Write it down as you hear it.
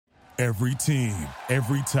Every team,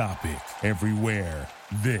 every topic, everywhere.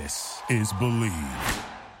 This is Believe.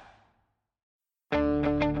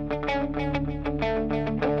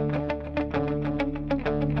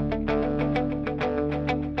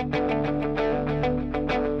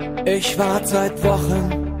 Ich warte seit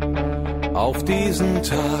Wochen auf diesen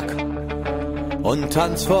Tag und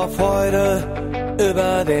tanz vor Freude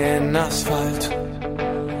über den Asphalt.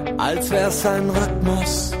 Als wär's ein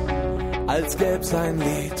Rhythmus, als gäb's ein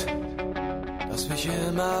Lied, das mich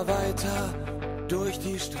immer weiter durch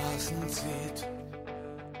die Straßen zieht.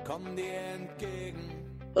 Komm dir entgegen.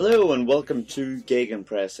 Hello and welcome to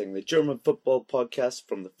Gegenpressing, the German football podcast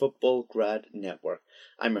from the Football Grad Network.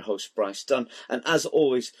 I'm your host, Bryce Dunn, and as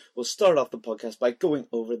always, we'll start off the podcast by going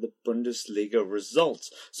over the Bundesliga results.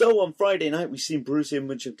 So on Friday night, we've seen Borussia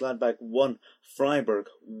Mönchengladbach 1, Freiburg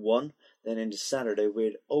 1. Then into Saturday, we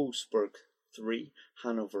had Augsburg 3,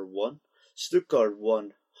 Hanover 1, Stuttgart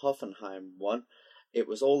 1, Hoffenheim 1. It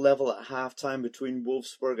was all level at half-time between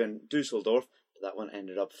Wolfsburg and Dusseldorf. That one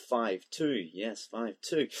ended up 5-2. Yes,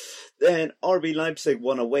 5-2. Then RB Leipzig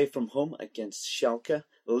won away from home against Schalke.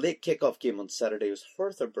 The late kickoff game on Saturday was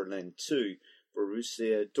Hertha Berlin 2,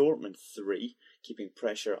 Borussia Dortmund 3, keeping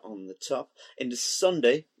pressure on the top. Into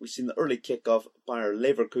Sunday, we've seen the early kickoff, Bayer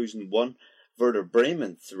Leverkusen 1, Werder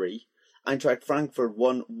Bremen 3. Eintracht Frankfurt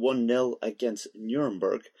won 1-0 against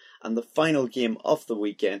Nuremberg. And the final game of the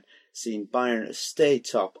weekend, seeing Bayern stay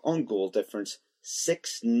top on goal difference,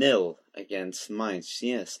 6-0 against Mainz.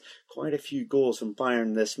 Yes, quite a few goals from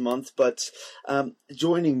Bayern this month. But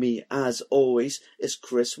joining me, as always, is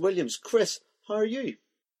Chris Williams. Chris, how are you?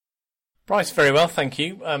 Bryce, very well, thank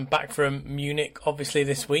you. I'm back from Munich, obviously,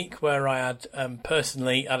 this week, where I had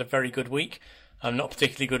personally had a very good week. Not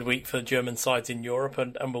particularly good week for the German sides in Europe,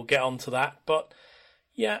 and we'll get on to that. But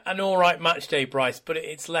yeah, an all right match day, Bryce, but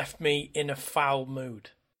it's left me in a foul mood.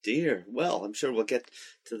 Dear, well, I'm sure we'll get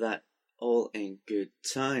to that all in good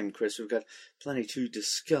time, Chris. We've got plenty to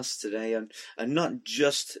discuss today, and not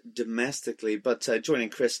just domestically, but joining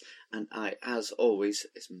Chris and I, as always,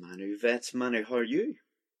 is Manu Vets. Manu, how are you?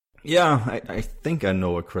 Yeah, I think I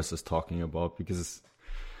know what Chris is talking about, because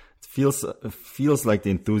it feels like the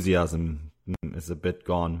enthusiasm is a bit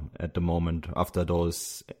gone at the moment after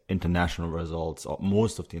those international results, or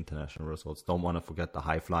most of the international results. Don't want to forget the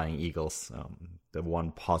high-flying Eagles, the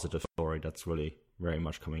one positive story that's really very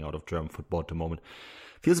much coming out of German football at the moment.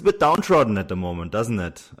 Feels a bit downtrodden at the moment, doesn't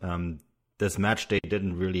it? This match day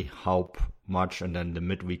didn't really help much, and then the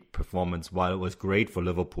midweek performance, while it was great for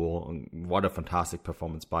Liverpool, what a fantastic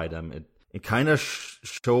performance by them, it kind of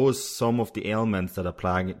shows some of the ailments that are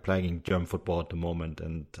plaguing German football at the moment.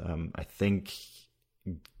 And I think,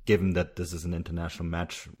 given that this is an international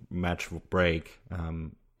match break,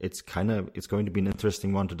 it's going to be an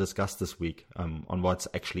interesting one to discuss this week on what's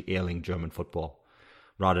actually ailing German football,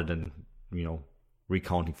 rather than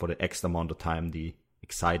recounting for the X amount of time the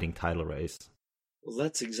exciting title race. Well,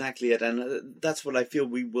 that's exactly it, and that's what I feel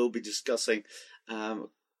we will be discussing.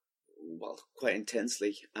 Quite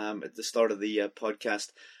intensely at the start of the podcast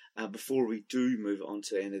before we do move on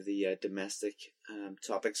to any of the domestic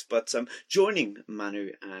topics. But joining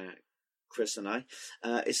Manu, Chris and I,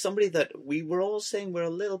 is somebody that we were all saying we're a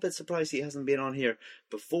little bit surprised he hasn't been on here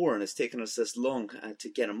before, and it's taken us this long to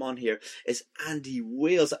get him on here, is Andy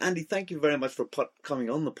Wales. Andy, thank you very much for coming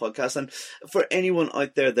on the podcast. And for anyone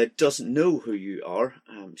out there that doesn't know who you are,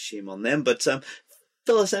 shame on them, but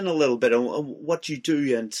fill us in a little bit on what you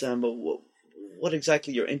do and what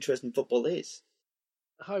exactly your interest in football is.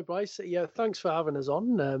 Hi, Bryce. Yeah, thanks for having us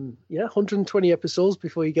on. 120 episodes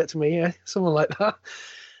before you get to me, something like that.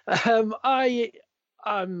 I'm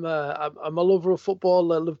a lover of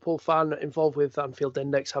football, a Liverpool fan, involved with Anfield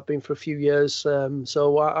Index, have been for a few years.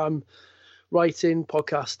 So I'm writing,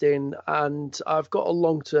 podcasting, and I've got a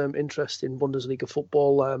long-term interest in Bundesliga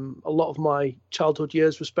football. A lot of my childhood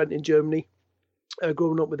years were spent in Germany,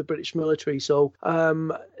 growing up with the British military. So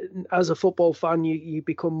as a football fan, you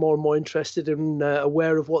become more and more interested and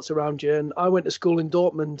aware of what's around you. And I went to school in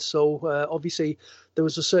Dortmund, so obviously there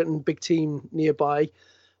was a certain big team nearby.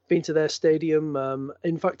 Been to their stadium.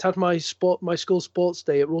 In fact, had my school sports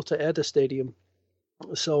day at Roter Erde Stadium.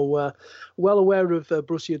 So well aware of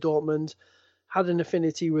Borussia Dortmund. Had an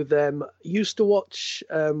affinity with them. Used to watch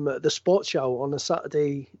the Sports Show on a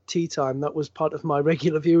Saturday tea time. That was part of my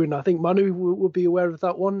regular viewing. I think Manu would be aware of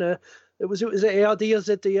that one. It was ARD or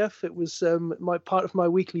ZDF. It was part of my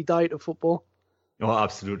weekly diet of football. Oh,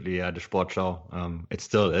 absolutely. Yeah, the Sportschau. It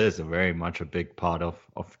still is very much a big part of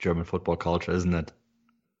German football culture, isn't it?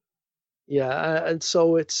 Yeah, and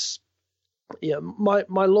so it's my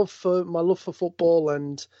love for football,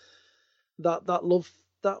 and that love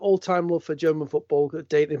that all-time love for German football,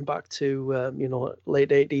 dating back to late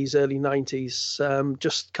 80s, early 90s,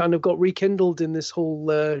 just kind of got rekindled in this whole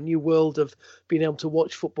new world of being able to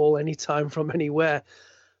watch football anytime from anywhere.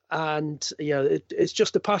 And it's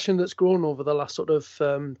just a passion that's grown over the last sort of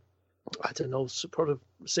probably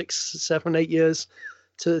 6, 7, 8 years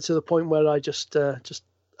to the point where I just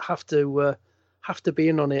have to be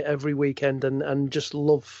in on it every weekend and just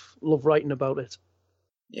love writing about it.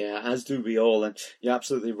 Yeah, as do we all. And you're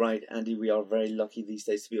absolutely right, Andy. We are very lucky these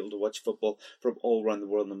days to be able to watch football from all around the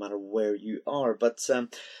world, no matter where you are. But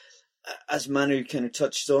as Manu kind of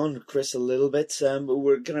touched on, Chris, a little bit,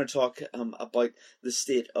 we're going to talk about the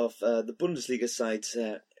state of the Bundesliga sides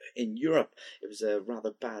in Europe. It was a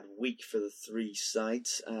rather bad week for the three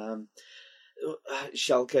sides.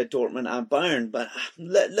 Schalke, Dortmund and Bayern. But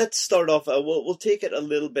let's start off. We'll take it a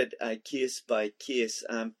little bit case by case.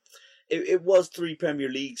 It was three Premier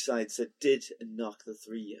League sides that did knock the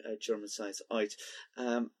three German sides out.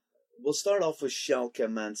 We'll start off with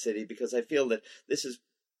Schalke Man City, because I feel that this is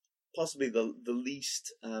possibly the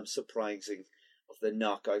least surprising of the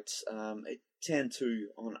knockouts. 10-2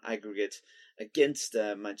 on aggregate against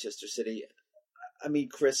Manchester City. I mean,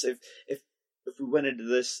 Chris, if we went into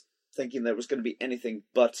this thinking there was going to be anything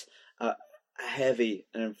but a heavy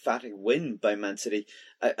and emphatic win by Man City,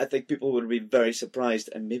 I think people would have been very surprised,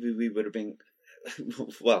 and maybe we would have been,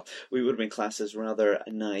 we would have been classed as rather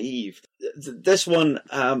naive. This one,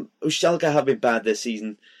 Schalke have been bad this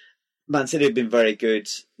season. Man City have been very good.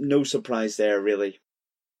 No surprise there, really.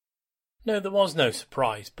 No, there was no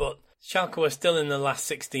surprise, but Schalke were still in the last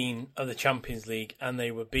 16 of the Champions League, and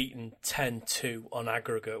they were beaten 10-2 on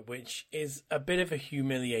aggregate, which is a bit of a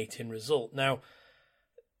humiliating result. Now,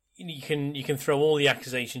 you can throw all the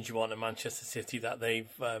accusations you want at Manchester City that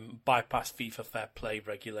they've bypassed FIFA fair play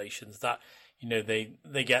regulations, that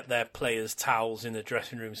they get their players' towels in the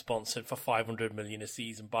dressing room sponsored for 500 million a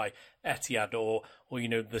season by Etihad, or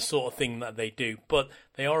the sort of thing that they do. But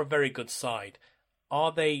they are a very good side.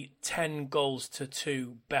 Are they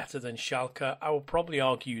 10-2 better than Schalke? I will probably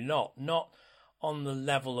argue not. Not on the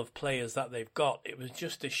level of players that they've got. It was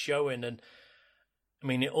just a showing, and I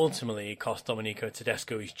mean, it cost Domenico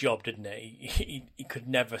Tedesco his job, didn't it? He could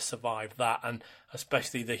never survive that, and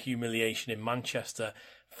especially the humiliation in Manchester.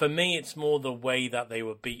 For me, it's more the way that they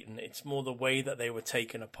were beaten. It's more the way that they were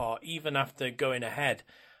taken apart, even after going ahead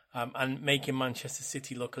and making Manchester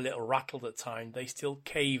City look a little rattled at times. They still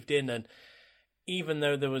caved in, and even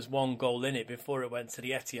though there was one goal in it before it went to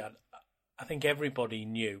the Etihad, I think everybody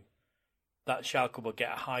knew that Schalke would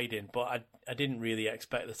get a hiding, but I didn't really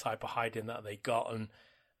expect the type of hiding that they got, and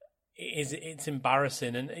it's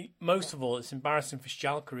embarrassing. And most of all, it's embarrassing for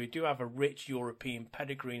Schalke, who do have a rich European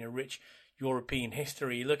pedigree and a rich European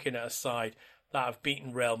history. You're looking at a side that have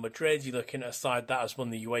beaten Real Madrid, you're looking at a side that has won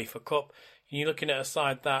the UEFA Cup, and you're looking at a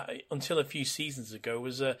side that, until a few seasons ago,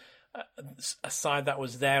 was a side that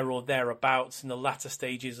was there or thereabouts in the latter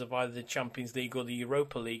stages of either the Champions League or the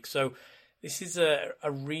Europa League. So this is a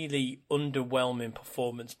really underwhelming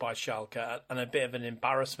performance by Schalke, and a bit of an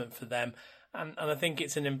embarrassment for them. And I think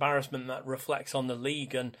it's an embarrassment that reflects on the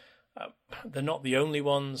league, and they're not the only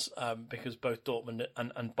ones, because both Dortmund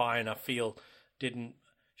and Bayern, I feel, didn't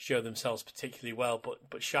show themselves particularly well,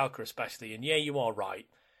 but Schalke especially. And yeah, you are right.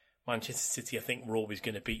 Manchester City, I think, were always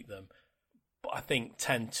going to beat them. But I think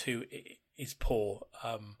 10-2 is poor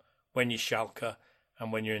when you're Schalke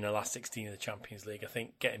and when you're in the last 16 of the Champions League. I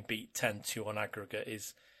think getting beat 10-2 on aggregate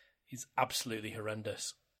is absolutely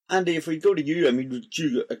horrendous. Andy, if we go to you, I mean, would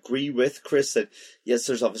you agree with Chris that, yes,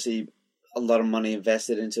 there's obviously a lot of money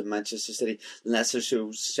invested into Manchester City, lesser so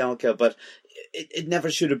Schalke, but it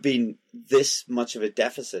never should have been this much of a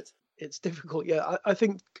deficit? It's difficult, yeah. I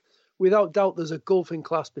think without doubt there's a gulf in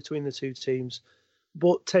class between the two teams,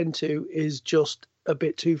 but 10-2 is just a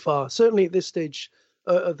bit too far, certainly at this stage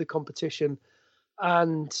of the competition.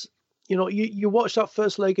 And, you watched that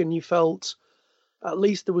first leg and you felt at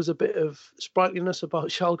least there was a bit of sprightliness about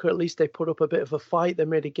Schalke. At least they put up a bit of a fight. They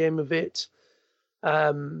made a game of it.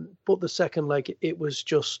 But the second leg, it was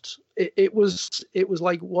just, it was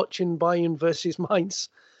like watching Bayern versus Mainz,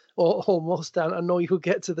 or almost. And I know you'll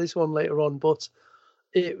get to this one later on, but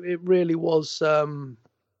it really was,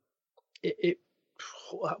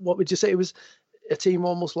 what would you say? It was a team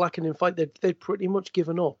almost lacking in fight. They'd pretty much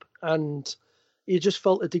given up, and you just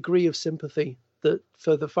felt a degree of sympathy that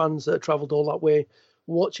for the fans that had travelled all that way,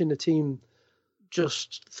 watching the team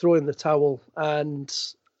just throwing the towel. And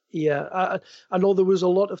yeah, I know there was a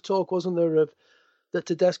lot of talk, wasn't there, of that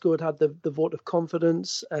Tedesco had the vote of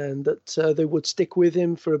confidence, and that they would stick with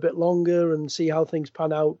him for a bit longer and see how things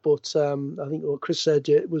pan out. But I think what Chris said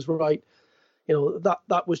was right.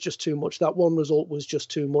 that was just too much. That one result was just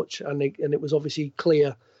too much, and it was obviously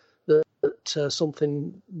clear that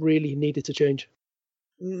something really needed to change.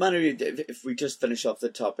 Manu, if we just finish off the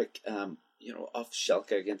topic, of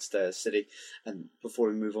Schalke against City, and before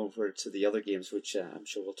we move over to the other games, which I'm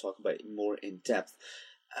sure we'll talk about more in depth,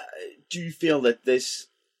 do you feel that this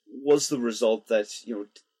was the result that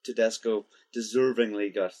Tedesco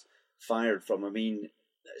deservingly got fired from? I mean,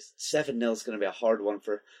 7-0 is going to be a hard one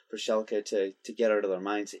for Schalke to get out of their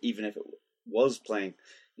minds, even if it was playing,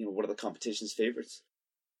 one of the competition's favourites.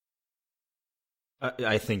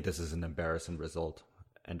 I think this is an embarrassing result.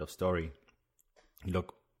 End of story.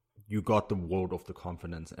 Look, you got the vote of the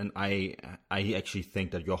confidence, and I actually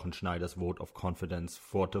think that Jochen Schneider's vote of confidence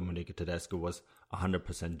for Domenico Tedesco was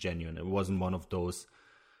 100% genuine. It wasn't one of those,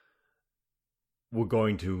 we're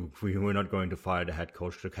not going to fire the head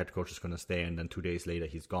coach is going to stay, and then 2 days later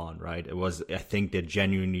he's gone, right? It was, I think they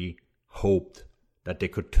genuinely hoped that they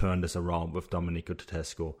could turn this around with Domenico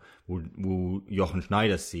Tedesco, who Jochen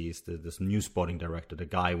Schneider sees, this new sporting director, the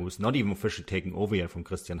guy who's not even officially taking over yet from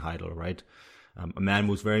Christian Heidel, right? A man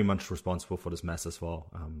who's very much responsible for this mess as well.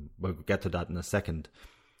 We'll get to that in a second.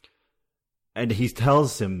 And he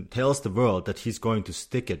tells the world that he's going to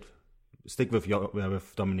stick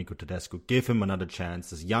with Domenico Tedesco, give him another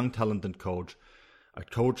chance, this young, talented coach, a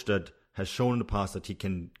coach that has shown in the past that he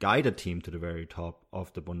can guide a team to the very top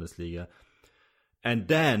of the Bundesliga. And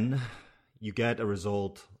then you get a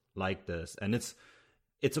result like this. And it's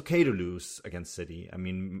okay to lose against City. I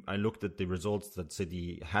mean, I looked at the results that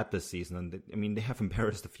City had this season, and they have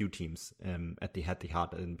embarrassed a few teams at the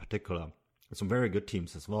Etihad in particular. Some very good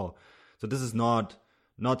teams as well. So this is not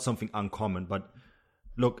something uncommon. But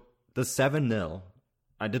look, the 7-0,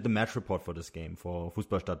 I did the match report for this game for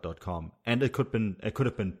Fußballstadt.com, and it could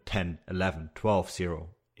have been 10, 11, 12-0.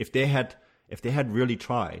 If they had really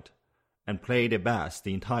tried and played their best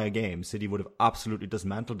the entire game, City would have absolutely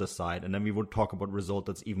dismantled the side, and then we would talk about a result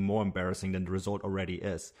that's even more embarrassing than the result already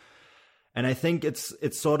is. And I think it's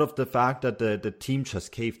sort of the fact that the team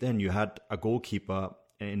just caved in. You had a goalkeeper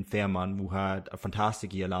in Fährmann who had a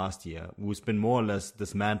fantastic year last year, who's been more or less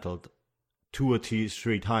dismantled 2 or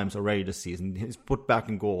 3 times already this season. He's put back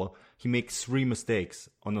in goal. He makes 3 mistakes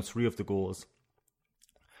on the 3 of the goals.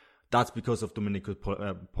 That's because of Domenico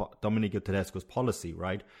Tedesco's policy,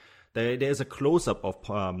 right? There's a close-up of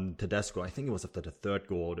Tedesco. I think it was after the 3rd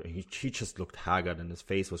goal. He just looked haggard and his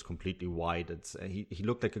face was completely white. He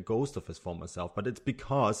looked like a ghost of his former self. But it's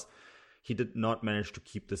because he did not manage to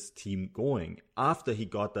keep this team going after he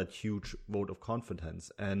got that huge vote of confidence.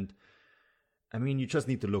 And, I mean, you just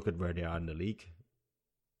need to look at where they are in the league.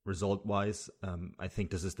 Result-wise, I think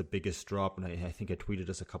this is the biggest drop, and I think I tweeted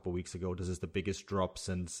this a couple of weeks ago. This is the biggest drop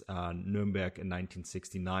since Nuremberg in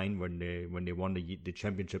 1969, when they won the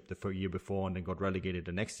championship the year before and then got relegated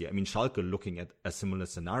the next year. I mean, Schalke looking at a similar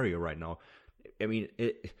scenario right now. I mean,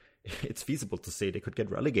 it's feasible to say they could get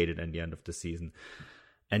relegated at the end of the season,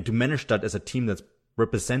 and to manage that as a team that's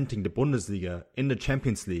representing the Bundesliga in the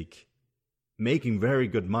Champions League, making very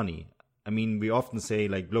good money. I mean, we often say,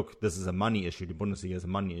 like, look, this is a money issue. The Bundesliga is a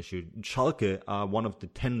money issue. Schalke are one of the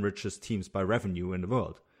 10 richest teams by revenue in the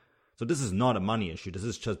world. So this is not a money issue. This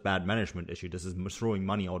is just bad management issue. This is throwing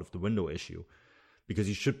money out of the window issue. Because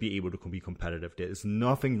you should be able to be competitive. There is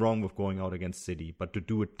nothing wrong with going out against City. But to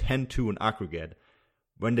do it 10-2 in aggregate,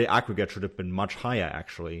 when the aggregate should have been much higher,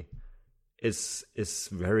 actually, is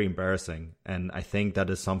very embarrassing. And I think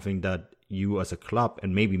that is something that you as a club,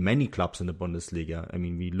 and maybe many clubs in the Bundesliga, I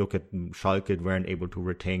mean, we look at Schalke, they weren't able to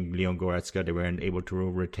retain Leon Goretzka, they weren't able to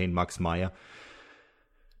retain Max Meyer.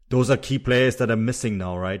 Those are key players that are missing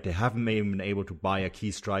now, right? They haven't even been able to buy a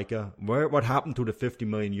key striker. What happened to the 50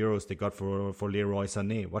 million euros they got for Leroy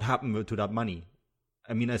Sané? What happened to that money?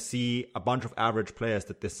 I mean, I see a bunch of average players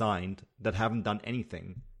that they signed that haven't done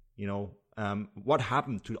anything. What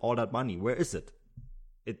happened to all that money? Where is it?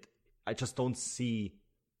 I just don't see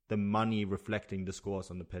the money reflecting the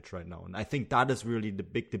scores on the pitch right now. And I think that is really the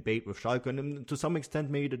big debate with Schalke, and to some extent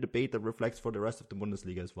maybe the debate that reflects for the rest of the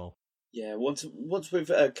Bundesliga as well. Yeah, once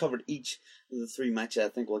we've covered each of the 3 matches, I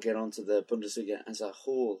think we'll get on to the Bundesliga as a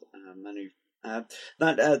whole, Manu.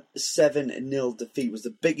 That 7-0 defeat was the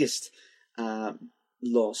biggest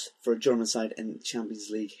loss for a German side in Champions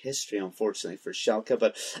League history, unfortunately, for Schalke.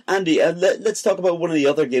 But Andy, let's talk about one of the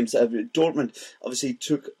other games. Dortmund obviously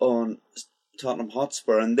took on Tottenham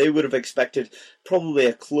Hotspur, and they would have expected probably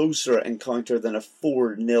a closer encounter than a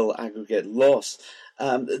 4-0 aggregate loss.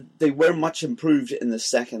 They were much improved in the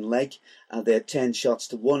second leg. They had 10 shots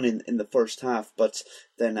to 1 in the first half, but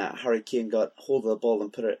then Harry Kane got hold of the ball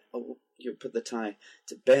and put the tie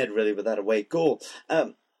to bed, really, with that away goal.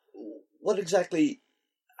 what exactly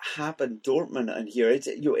happened Dortmund and here?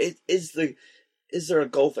 Is there a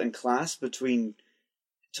gulf in class between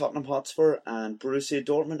Tottenham Hotspur and Borussia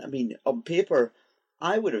Dortmund? I mean, on paper,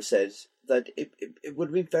 I would have said that it would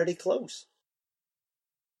have been fairly close.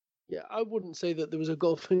 Yeah, I wouldn't say that there was a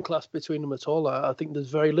gulf in class between them at all. I think there's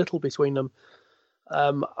very little between them.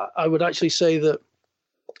 I would actually say that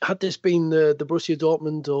had this been the Borussia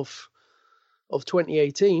Dortmund of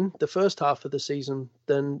 2018, the first half of the season,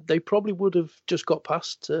 then they probably would have just got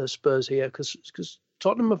past Spurs here because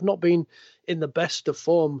Tottenham have not been in the best of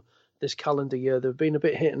form this calendar year. They've been a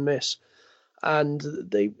bit hit and miss, and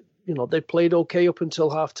they played okay up until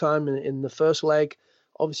half time in the first leg.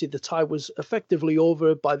 Obviously, the tie was effectively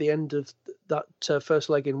over by the end of that first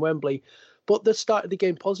leg in Wembley, but they started the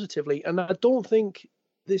game positively. And I don't think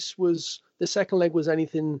the second leg was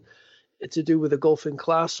anything to do with a gulf in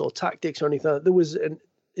class or tactics or anything.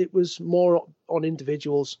 It was more on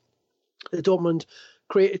individuals. The Dortmund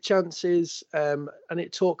created chances, and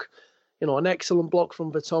it took, an excellent block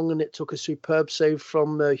from Vertonghen, and it took a superb save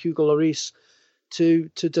from Hugo Lloris to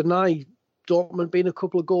deny Dortmund being a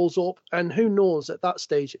couple of goals up. And who knows at that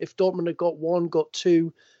stage, if Dortmund had got one, got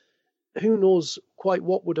two, who knows quite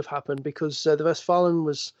what would have happened, because the Westfalen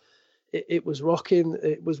was rocking.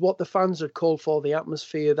 It was what the fans had called for, the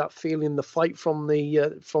atmosphere, that feeling, the fight from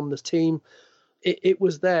the team. It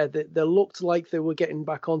was there. They looked like they were getting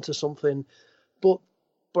back onto something, but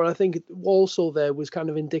I think also there was kind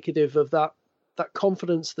of indicative of that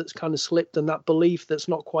confidence that's kind of slipped, and that belief that's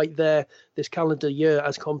not quite there this calendar year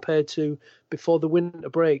as compared to before the winter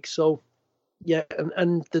break. So, yeah,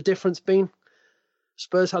 and the difference being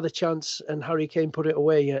Spurs had a chance and Harry Kane put it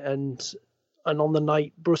away, and on the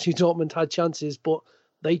night Borussia Dortmund had chances, but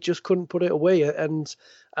they just couldn't put it away. And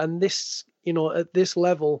this, at this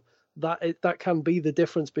level, that can be the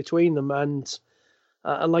difference between them. And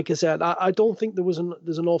like I said, I don't think there's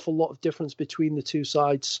an awful lot of difference between the two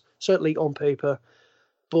sides, certainly on paper.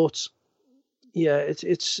 But yeah,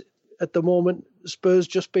 it's at the moment Spurs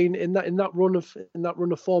just been in that run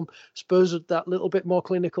of form. Spurs are that little bit more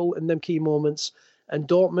clinical in them key moments, and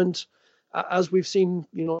Dortmund, as we've seen,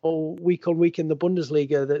 week on week in the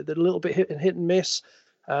Bundesliga, they're a little bit hit and miss.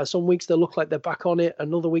 Some weeks they look like they're back on it.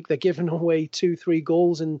 Another week they're giving away 2-3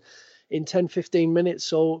 goals in 10-15 minutes.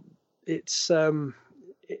 So it's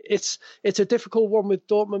a difficult one with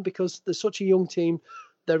Dortmund because they're such a young team.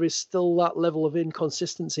 There is still that level of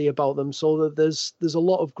inconsistency about them. So there's a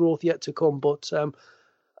lot of growth yet to come. But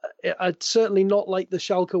I'd certainly not like the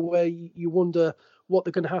Schalke where you wonder what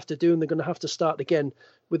they're going to have to do and they're going to have to start again.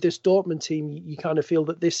 With this Dortmund team, you kind of feel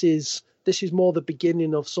that this is more the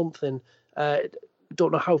beginning of something.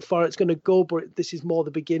 Don't know how far it's going to go, but this is more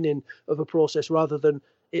the beginning of a process rather than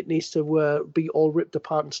it needs to be all ripped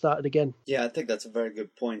apart and started again. Yeah, I think that's a very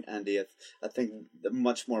good point, Andy. I think they're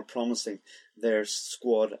much more promising, their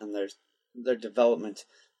squad and their development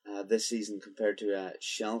this season compared to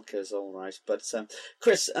Schalke is all right. But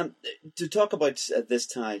Chris, to talk about this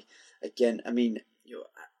tie again, I mean,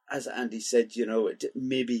 as Andy said,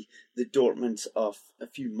 maybe the Dortmund of a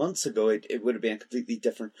few months ago, it would have been a completely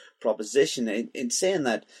different proposition. In saying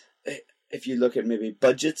that, if you look at maybe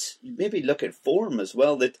budgets, you maybe look at form as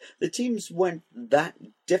well, that the teams weren't that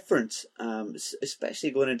different,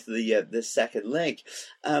 especially going into the second leg.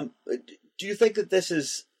 Do you think that this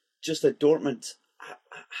is just that Dortmund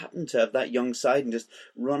happened to have that young side and just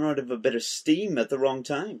run out of a bit of steam at the wrong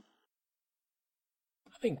time?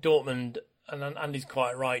 I think Dortmund, and Andy's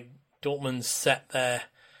quite right, Dortmund set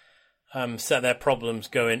their problems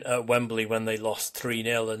going at Wembley when they lost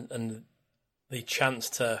 3-0 and the chance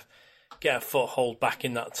to get a foothold back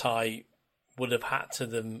in that tie would have had to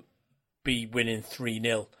them be winning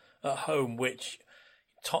 3-0 at home, which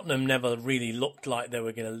Tottenham never really looked like they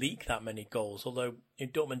were going to leak that many goals, although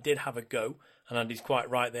Dortmund did have a go, and Andy's quite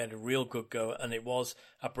right, they had a real good go, and it was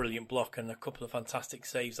a brilliant block and a couple of fantastic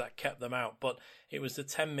saves that kept them out. But it was the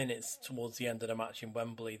 10 minutes towards the end of the match in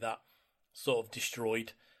Wembley that sort of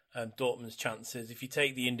destroyed Dortmund's chances. If you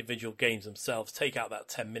take the individual games themselves, take out that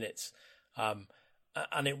 10 minutes,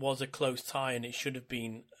 and it was a close tie, and it should have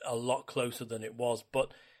been a lot closer than it was.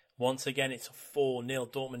 But once again, it's a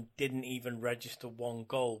 4-0. Dortmund didn't even register one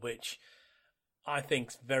goal, which I think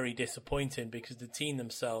is very disappointing because the team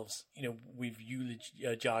themselves, we've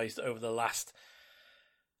eulogised over the last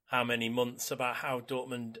how many months about how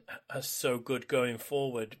Dortmund is so good going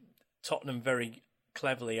forward. Tottenham very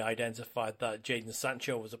cleverly identified that Jadon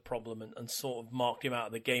Sancho was a problem and sort of marked him out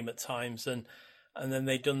of the game at times, and then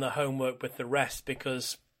they'd done the homework with the rest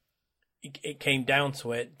because it came down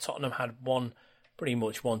to it. Tottenham had one pretty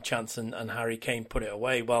much one chance and Harry Kane put it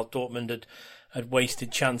away, while Dortmund had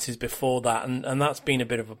wasted chances before that. And that's been a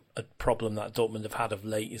bit of a problem that Dortmund have had of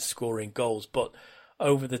late, is scoring goals. But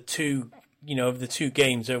over the two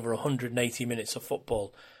games, over 180 minutes of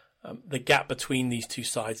football, the gap between these two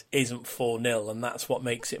sides isn't 4-0, and that's what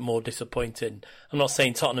makes it more disappointing. I'm not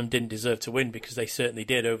saying Tottenham didn't deserve to win, because they certainly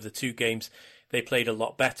did. Over the two games, they played a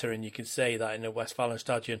lot better, and you can say that in the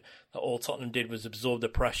Westfalenstadion, that all Tottenham did was absorb the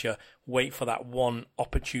pressure, wait for that one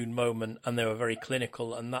opportune moment, and they were very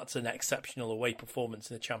clinical, and that's an exceptional away performance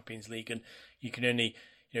in the Champions League, and you can only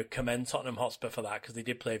commend Tottenham Hotspur for that, because they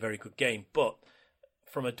did play a very good game. But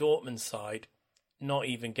from a Dortmund side, not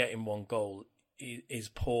even getting one goal is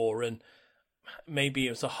poor, and maybe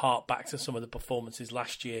it was a hark back to some of the performances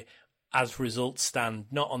last year as results stand,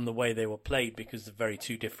 not on the way they were played, because they're very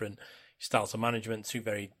two different styles of management, two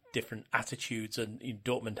very different attitudes, and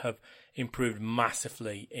Dortmund have improved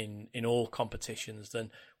massively in all competitions than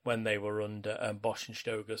when they were under Bosch and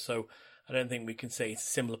Stoger. So I don't think we can say it's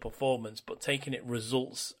a similar performance, but taking it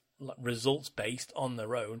results based on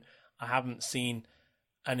their own, I haven't seen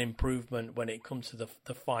an improvement when it comes to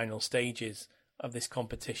the final stages of this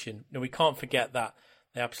competition. We can't forget that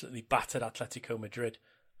they absolutely battered Atletico Madrid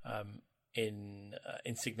in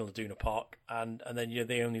Signal Iduna Park, and then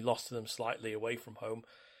they only lost to them slightly away from home.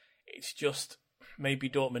 It's just maybe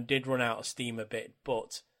Dortmund did run out of steam a bit,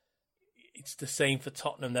 but it's the same for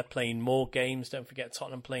Tottenham. They're playing more games. Don't forget,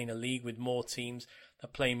 Tottenham playing a league with more teams. They're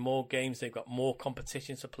playing more games. They've got more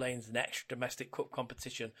competitions to play. There's an extra domestic cup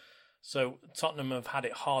competition. So Tottenham have had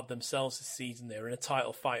it hard themselves this season. They were in a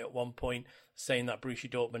title fight at one point, saying that Borussia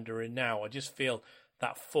Dortmund are in now. I just feel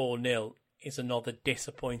that 4-0 is another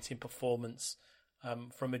disappointing performance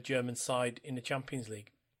from a German side in the Champions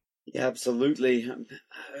League. Yeah, absolutely.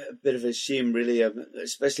 A bit of a shame, really,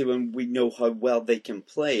 especially when we know how well they can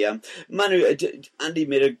play. Manu, Andy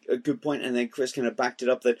made a good point, and then Chris kind of backed it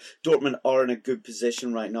up, that Dortmund are in a good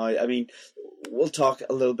position right now. I mean, we'll talk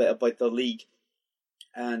a little bit about the league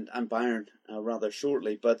and Bayern rather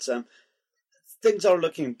shortly, but things are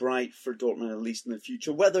looking bright for Dortmund, at least in the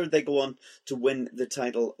future. Whether they go on to win the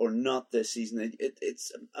title or not this season,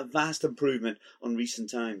 it's a vast improvement on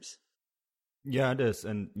recent times. Yeah, it is.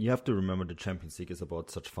 And you have to remember the Champions League is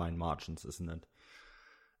about such fine margins, isn't it?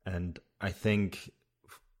 And I think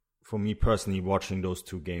for me personally, watching those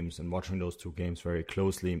two games very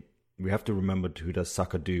closely, we have to remember too that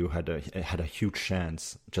Sakadu had a huge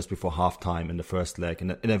chance just before halftime in the first leg, in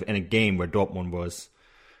a game where Dortmund was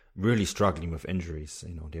really struggling with injuries.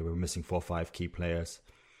 They were missing 4 or 5 key players.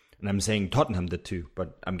 And I'm saying Tottenham did too,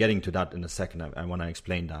 but I'm getting to that in a second. I want to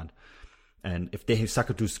explain that. And if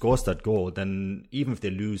Sakadu scores that goal, then even if they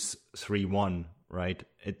lose 3-1, right,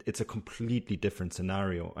 it's a completely different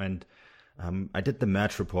scenario. And I did the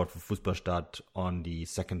match report for Fußballstadt on the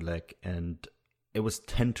second leg, and it was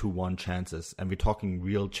 10-1 chances, and we're talking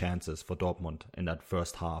real chances for Dortmund in that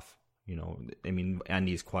first half.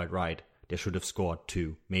 Andy is quite right. They should have scored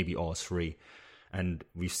 2, maybe all 3. And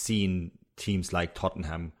we've seen teams like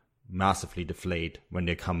Tottenham massively deflate when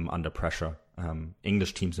they come under pressure.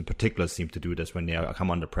 English teams in particular seem to do this when they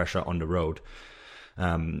come under pressure on the road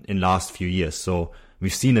in last few years. So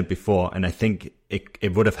we've seen it before, and I think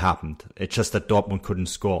it would have happened. It's just that Dortmund couldn't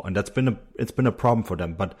score, and it's been a problem for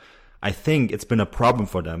them. But I think it's been a problem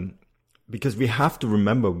for them because we have to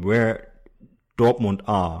remember where Dortmund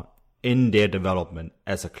are in their development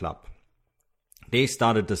as a club. They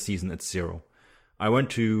started the season at 0. I went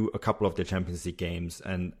to a couple of the Champions League games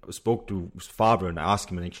and spoke to Favre and asked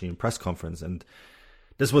him actually in press conference. And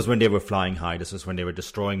this was when they were flying high. This was when they were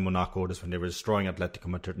destroying Monaco. This was when they were destroying Atletico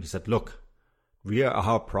Madrid. And he said, look, we are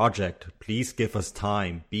our project. Please give us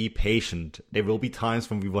time. Be patient. There will be times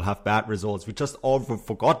when we will have bad results. We just all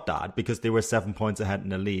forgot that because they were 7 points ahead in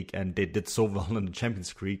the league and they did so well in the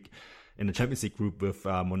Champions League group with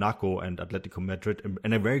Monaco and Atletico Madrid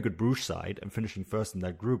and a very good Bruges side and finishing first in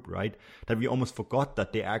that group, right? That we almost forgot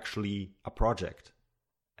that they're actually a project.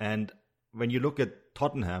 And when you look at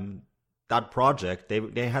Tottenham, that project,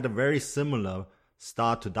 they had a very similar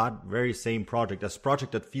start to that very same project, a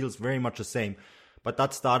project that feels very much the same, but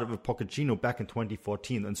that started with Pochettino back in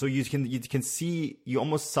 2014. And so you can see, you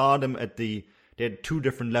almost saw them they had 2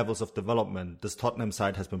 different levels of development. This Tottenham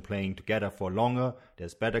side has been playing together for longer.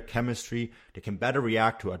 There's better chemistry. They can better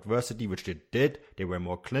react to adversity, which they did. They were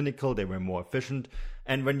more clinical. They were more efficient.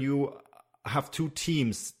 And when you have 2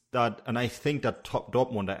 teams and I think that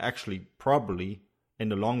Dortmund are actually probably in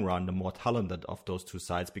the long run the more talented of those 2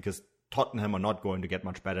 sides, because Tottenham are not going to get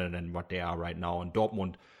much better than what they are right now. And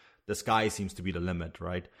Dortmund, the sky seems to be the limit,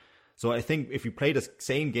 right? So I think if you play the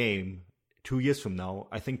same game 2 years from now,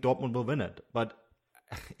 I think Dortmund will win it. But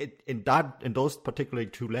in those particular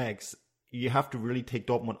 2 legs, you have to really take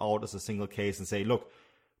Dortmund out as a single case and say, look,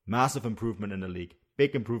 massive improvement in the league,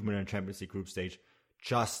 big improvement in the Champions League group stage,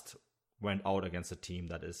 just went out against a team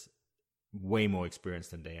that is way more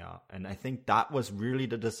experienced than they are. And I think that was really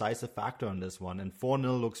the decisive factor on this one. And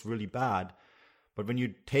 4-0 looks really bad. But when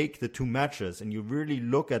you take the 2 matches and you really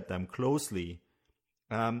look at them closely,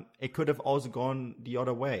 it could have also gone the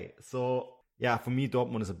other way. So, yeah, for me,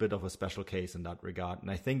 Dortmund is a bit of a special case in that regard.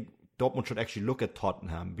 And I think Dortmund should actually look at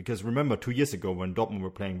Tottenham. Because remember, 2 years ago when Dortmund were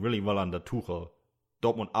playing really well under Tuchel,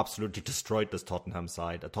 Dortmund absolutely destroyed this Tottenham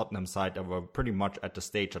side. A Tottenham side that were pretty much at the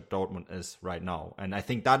stage that Dortmund is right now. And I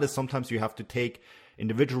think that is sometimes you have to take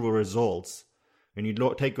individual results. When you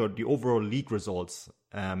take the overall league results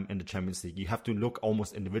in the Champions League, you have to look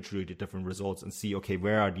almost individually at the different results and see, okay,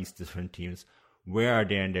 where are these different teams? Where are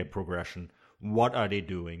they in their progression? What are they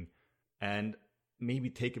doing? And maybe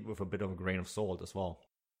take it with a bit of a grain of salt as well.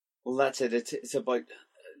 Well, that's it. It's about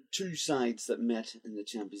 2 sides that met in the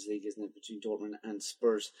Champions League, isn't it, between Dortmund and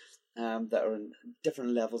Spurs, that are in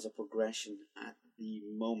different levels of progression at the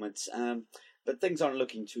moment. But things aren't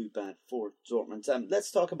looking too bad for Dortmund.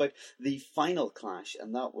 Let's talk about the final clash,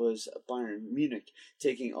 and that was Bayern Munich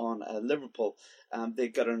taking on Liverpool. They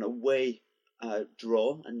got an away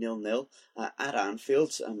draw, a 0-0 at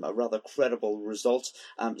Anfield, a rather credible result.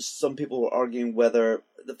 Some people were arguing whether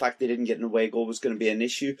the fact they didn't get an away goal was going to be an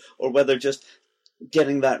issue, or whether just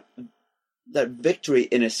getting that victory,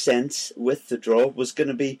 in a sense, with the draw was going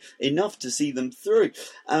to be enough to see them through.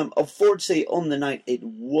 Unfortunately, on the night, it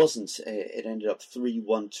wasn't. It ended up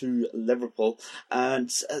 3-1 to Liverpool.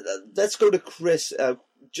 And let's go to Chris.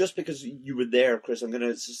 Just because you were there, Chris, I'm going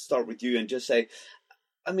to start with you and just say,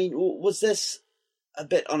 I mean, was this a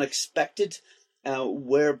bit unexpected?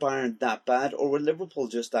 Were Bayern that bad, or were Liverpool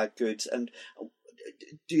just that good? And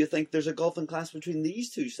do you think there's a golfing class between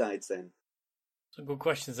these 2 sides then? Some good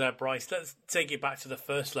questions there, Bryce. Let's take it back to the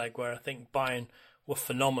first leg, where I think Bayern were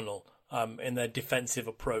phenomenal in their defensive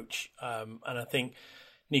approach. And I think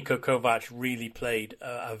Niko Kovac really played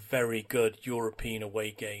a very good European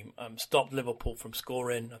away game. Stopped Liverpool from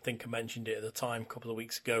scoring. I think I mentioned it at the time a couple of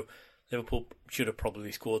weeks ago. Liverpool should have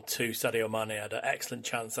probably scored 2. Sadio Mane had an excellent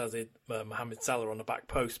chance, as did Mohamed Salah on the back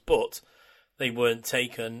post, but they weren't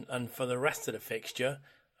taken. And for the rest of the fixture,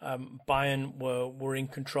 Bayern were in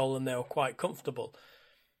control and they were quite comfortable.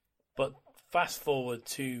 But fast forward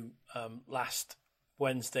to last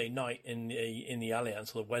Wednesday night in the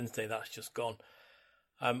Allianz, or the Wednesday that's just gone,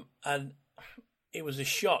 and it was a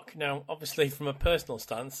shock. Now, obviously, from a personal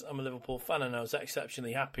stance, I'm a Liverpool fan, and I was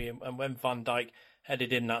exceptionally happy. And when Van Dijk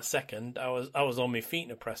headed in that second, I was on my feet in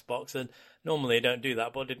the press box, and normally I don't do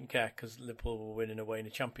that, but I didn't care because Liverpool were winning away in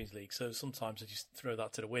the Champions League. So sometimes I just throw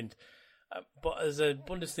that to the wind. But as a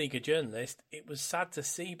Bundesliga journalist, it was sad to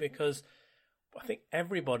see, because I think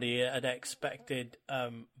everybody had expected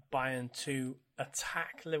Bayern to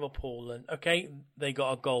attack Liverpool. And okay, they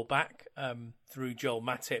got a goal back through Joel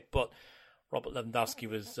Matip, but Robert Lewandowski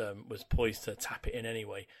was poised to tap it in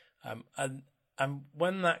anyway. And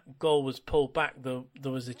when that goal was pulled back, there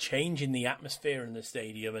was a change in the atmosphere in the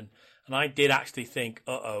stadium, and I did actually think,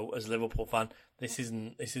 as a Liverpool fan, this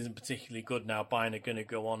isn't particularly good now. Bayern are going to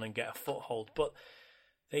go on and get a foothold, but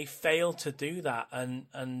they failed to do that,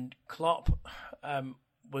 and Klopp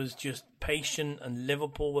was just patient, and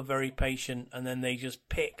Liverpool were very patient, and then they just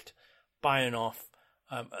picked Bayern off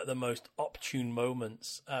at the most opportune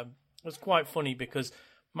moments. It was quite funny because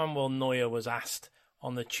Manuel Neuer was asked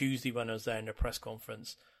on the Tuesday when I was there in the press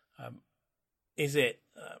conference, is it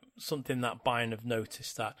something that Bayern have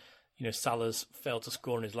noticed that, Salah's failed to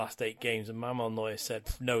score in his last 8 games? And Manuel Neuer said,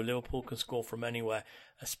 no, Liverpool can score from anywhere,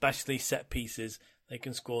 especially set pieces. They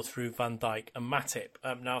can score through Van Dijk and Matip.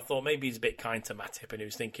 Now, I thought maybe he's a bit kind to Matip and he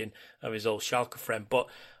was thinking of his old Schalke friend, but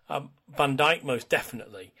Van Dijk most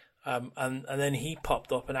definitely. And then he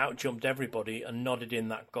popped up and outjumped everybody and nodded in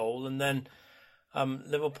that goal. And then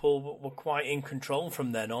Liverpool were quite in control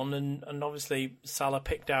from then on. And obviously Salah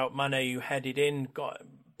picked out Mane, who headed in, got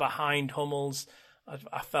behind Hummels.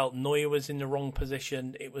 I felt Neuer was in the wrong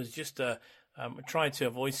position. It was just I tried to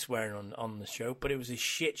avoid swearing on the show, but it was a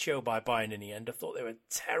shit show by Bayern in the end. I thought they were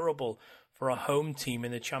terrible for a home team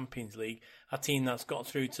in the Champions League, a team that's got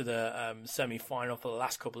through to the semi-final for the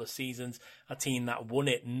last couple of seasons, a team that won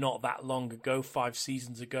it not that long ago, 5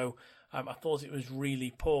 seasons ago. I thought it was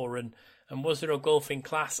really poor. And was there a golfing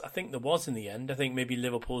class? I think there was in the end. I think maybe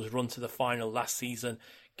Liverpool's run to the final last season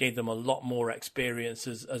gave them a lot more experience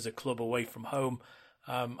as a club away from home.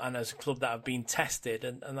 and as a club that have been tested,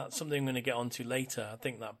 and that's something I'm going to get onto later. I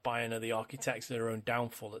think that Bayern are the architects of their own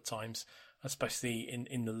downfall at times, especially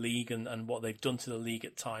in the league and what they've done to the league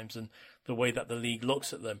at times, and the way that the league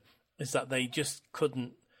looks at them, is that they just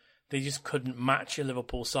couldn't match a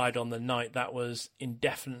Liverpool side on the night that was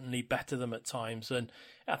indefinitely better than them at times. And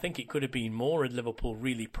I think it could have been more had Liverpool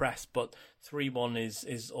really pressed, but 3-1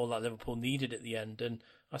 is all that Liverpool needed at the end. And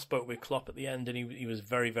I spoke with Klopp at the end, and he was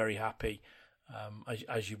very, very happy,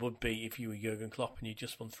 as you would be if you were Jurgen Klopp and you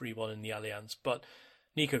just won 3-1 in the Allianz. But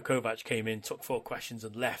Niko Kovac came in, took 4 questions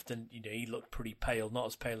and left, and he looked pretty pale, not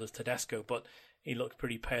as pale as Tedesco, but he looked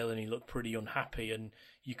pretty pale and he looked pretty unhappy, and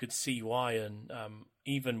you could see why. And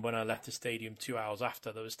even when I left the stadium 2 hours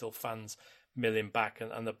after, there were still fans milling back,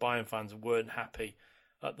 and the Bayern fans weren't happy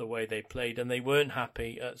at the way they played, and they weren't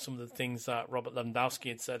happy at some of the things that Robert Lewandowski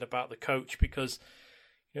had said about the coach, because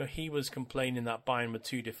he was complaining that Bayern were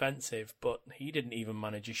too defensive, but he didn't even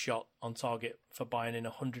manage a shot on target for Bayern in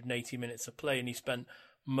 180 minutes of play, and he spent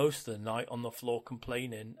most of the night on the floor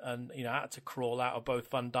complaining, and had to crawl out of both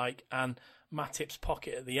Van Dijk and Matip's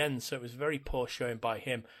pocket at the end. So it was very poor showing by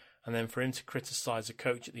him, and then for him to criticise the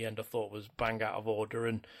coach at the end, I thought was bang out of order.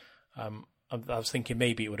 And I was thinking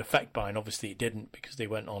maybe it would affect Bayern. Obviously it didn't, because they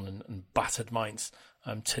went on and battered Mainz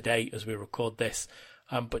today as we record this.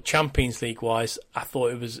 But Champions League wise, I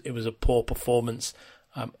thought it was a poor performance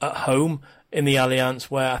at home in the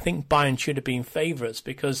Allianz, where I think Bayern should have been favourites,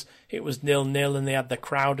 because it was 0-0 and they had the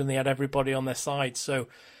crowd and they had everybody on their side. So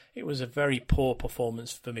it was a very poor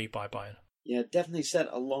performance for me by Bayern. Yeah, definitely set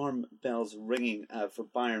alarm bells ringing for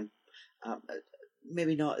Bayern.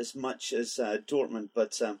 Maybe not as much as Dortmund,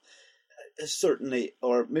 but certainly,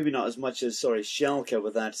 or maybe not as much as Schalke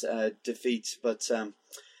with that defeat. But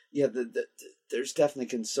there's definitely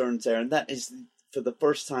concerns there, and that is for the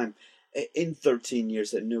first time in 13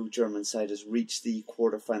 years that no German side has reached the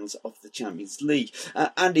quarterfinals of the Champions League.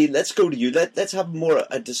 Andy, let's go to you. Let's have more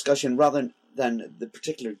a discussion rather than the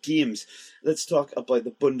particular games. Let's talk about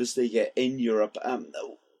the Bundesliga in Europe.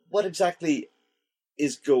 What exactly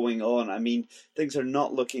is going on? I mean, things are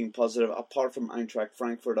not looking positive, apart from Eintracht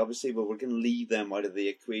Frankfurt, obviously, but we're going to leave them out of the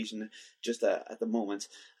equation just at the moment.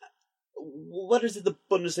 What is it the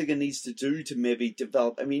Bundesliga needs to do to maybe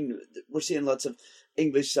develop? I mean, we're seeing lots of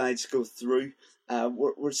English sides go through.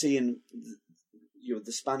 We're seeing,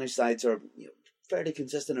 the Spanish sides are fairly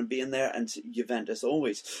consistent in being there, and Juventus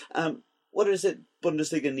always. What is it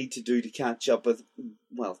Bundesliga need to do to catch up with,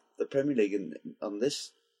 the Premier League on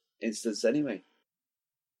this instance anyway?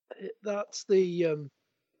 That's the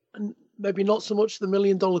maybe not so much the $1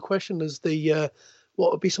 million question as the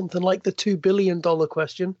what would be something like the $2 billion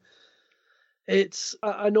question. It's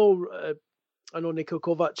I know Niko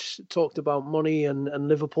Kovac talked about money and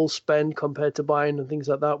Liverpool spend compared to Bayern and things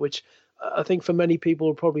like that, which I think for many people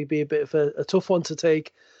will probably be a bit of a tough one to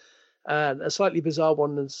take, and a slightly bizarre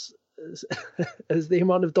one as the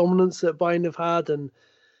amount of dominance that Bayern have had and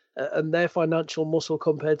their financial muscle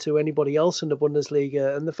compared to anybody else in the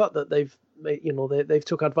Bundesliga, and the fact that they've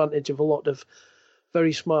took advantage of a lot of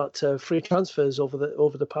very smart free transfers over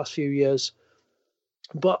the past few years.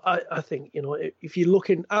 But I think, if you're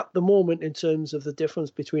looking at the moment in terms of the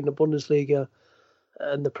difference between the Bundesliga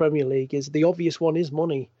and the Premier League, is the obvious one is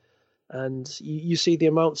money. And you see the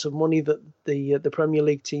amounts of money that the Premier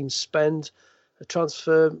League teams spend,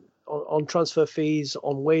 on transfer fees,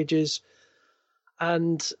 on wages.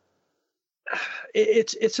 And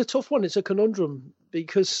it's a tough one. It's a conundrum,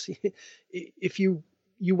 because if you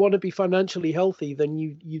want to be financially healthy, then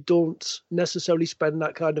you don't necessarily spend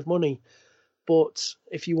that kind of money. But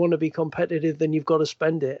if you want to be competitive, then you've got to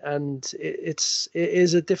spend it, and it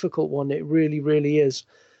is a difficult one. It really, really is.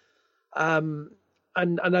 And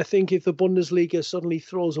I think if the Bundesliga suddenly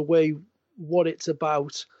throws away what it's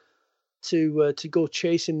about to go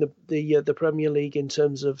chasing the Premier League in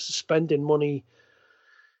terms of spending money,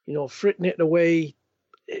 fritting it away,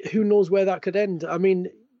 who knows where that could end? I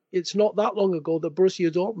mean, it's not that long ago that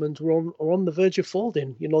Borussia Dortmund were on the verge of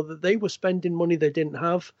folding. That they were spending money they didn't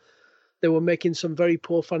have. They were making some very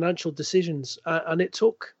poor financial decisions, and it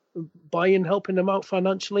took Bayern helping them out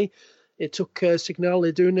financially. It took Signal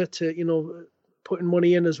Iduna to, putting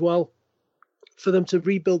money in as well for them to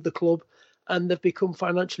rebuild the club, and they've become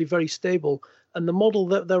financially very stable. And the model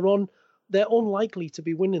that they're on, they're unlikely to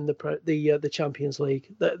be winning the Champions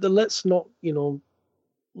League. Let's not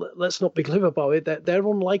be glib about it. They're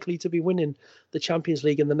unlikely to be winning the Champions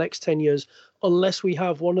League in the next 10 years, unless we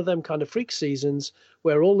have one of them kind of freak seasons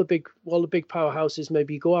where all the big powerhouses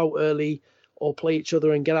maybe go out early or play each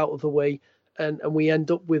other and get out of the way, and we end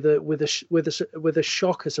up with a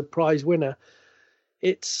shock, a surprise winner.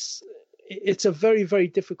 It's it's a very, very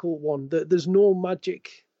difficult one. There's no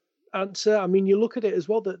magic answer. I mean, you look at it as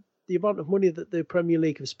well, that the amount of money that the Premier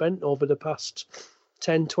League have spent over the past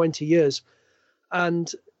 10, 20 years,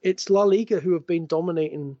 and it's La Liga who have been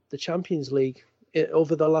dominating the Champions League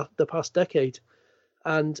over the past decade.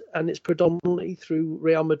 And it's predominantly through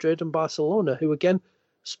Real Madrid and Barcelona, who again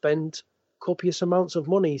spend copious amounts of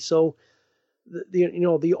money. So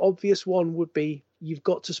the obvious one would be you've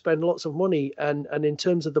got to spend lots of money, and in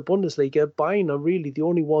terms of the Bundesliga, Bayern are really the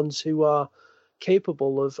only ones who are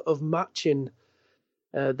capable of matching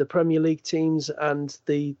the Premier League teams and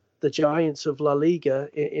the giants of La Liga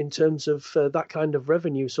in terms of that kind of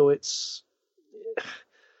revenue. So it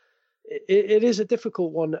is a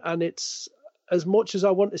difficult one, and it's, as much as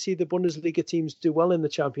I want to see the Bundesliga teams do well in the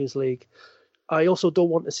Champions League, I also don't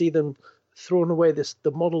want to see them throwing away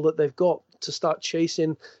the model that they've got to start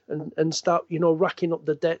chasing and start racking up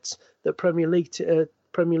the debts that Premier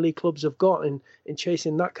League clubs have got in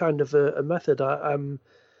chasing that kind of a method.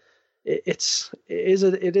 It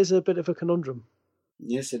is a bit of a conundrum.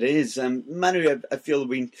 Yes, it is. Manu, I feel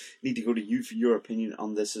we need to go to you for your opinion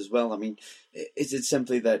on this as well. I mean, is it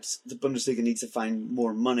simply that the Bundesliga needs to find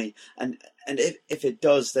more money? And if it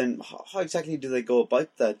does, then how exactly do they go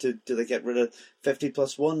about that? Do they get rid of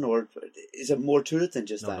 50+1, or is it more to it than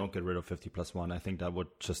just that? No, don't get rid of 50+1. I think that would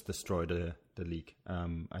just destroy the league.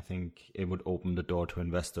 I think it would open the door to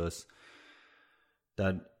investors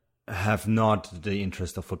that have not the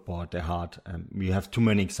interest of football at their heart. We have too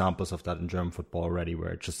many examples of that in German football already,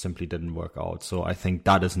 where it just simply didn't work out. So I think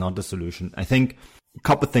that is not the solution. I think a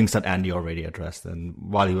couple of things that Andy already addressed, and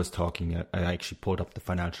while he was talking, I actually pulled up the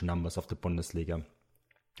financial numbers of the Bundesliga,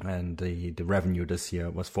 and the revenue this year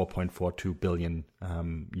was 4.42 billion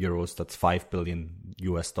euros. That's $5 billion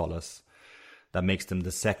US. That makes them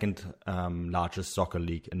the second largest soccer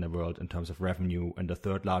league in the world in terms of revenue, and the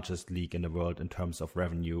third largest league in the world in terms of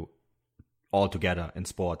revenue altogether in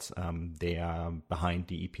sports. They are behind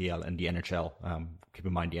the EPL and the NHL. Keep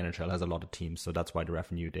in mind, the NHL has a lot of teams, so that's why the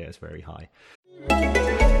revenue there is very high.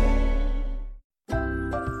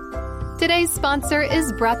 Today's sponsor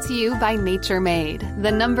is brought to you by Nature Made,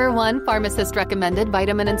 the #1 pharmacist-recommended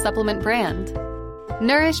vitamin and supplement brand.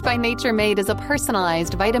 Nourish by Nature Made is a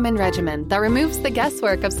personalized vitamin regimen that removes the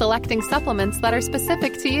guesswork of selecting supplements that are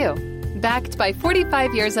specific to you. Backed by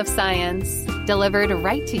 45 years of science, delivered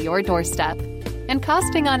right to your doorstep, and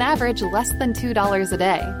costing on average less than $2 a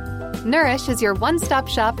day. Nourish is your one-stop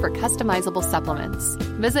shop for customizable supplements.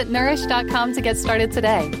 Visit nourish.com to get started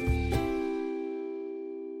today.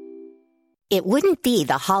 It wouldn't be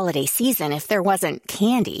the holiday season if there wasn't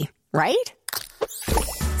candy, right?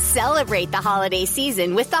 Celebrate the holiday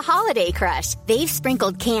season with the Holiday Crush. They've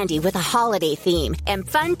sprinkled candy with a holiday theme and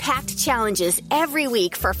fun-packed challenges every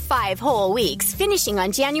week for 5 whole weeks, finishing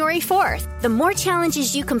on January 4th. The more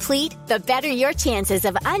challenges you complete, the better your chances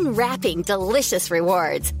of unwrapping delicious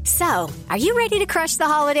rewards. So, are you ready to crush the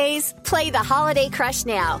holidays? Play the Holiday Crush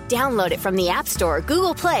now. Download it from the App Store,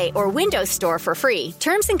 Google Play, or Windows Store for free.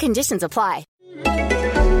 Terms and conditions apply.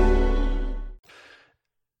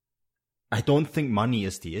 I don't think money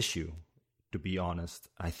is the issue, to be honest.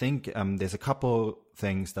 I think there's a couple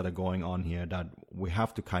things that are going on here that we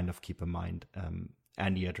have to kind of keep in mind.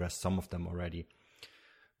 Andy addressed some of them already.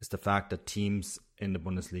 It's the fact that teams in the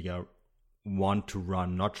Bundesliga want to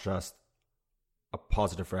run not just a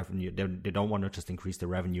positive revenue. They don't want to just increase the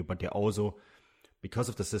revenue, but they're also, because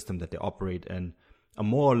of the system that they operate in, are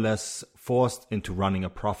more or less forced into running a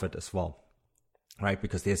profit as well. Right,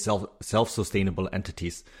 because they're self-sustainable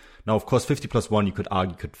entities. Now, of course, 50+1, you could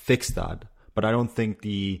argue, could fix that. But I don't think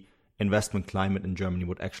the investment climate in Germany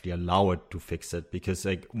would actually allow it to fix it. Because,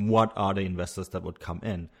 what are the investors that would come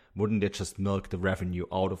in? Wouldn't they just milk the revenue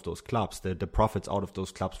out of those clubs? The profits out of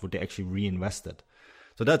those clubs, would they actually reinvest it?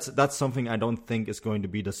 So that's something I don't think is going to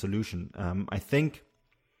be the solution. I think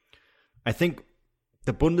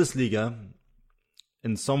the Bundesliga,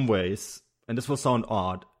 in some ways, and this will sound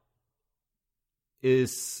odd,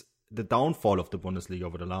 is the downfall of the Bundesliga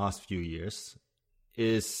over the last few years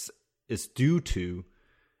is due to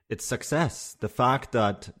its success. The fact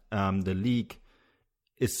that the league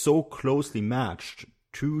is so closely matched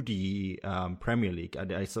to the Premier League.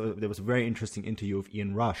 I saw there was a very interesting interview of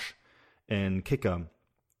Ian Rush in Kicker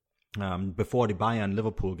before the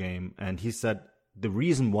Bayern-Liverpool game, and he said the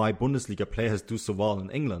reason why Bundesliga players do so well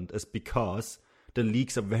in England is because the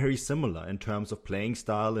leagues are very similar in terms of playing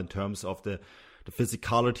style, in terms of the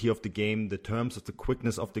physicality of the game, the terms of the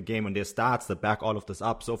quickness of the game, and their stats that back all of this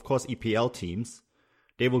up. So, of course, EPL teams,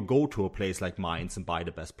 they will go to a place like Mainz and buy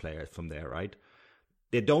the best players from there, right?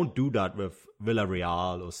 they don't do that with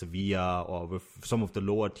Villarreal or Sevilla or with some of the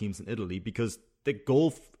lower teams in Italy, because the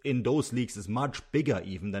goal in those leagues is much bigger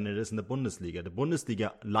even than it is in the Bundesliga. The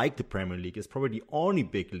Bundesliga, like the Premier League, is probably the only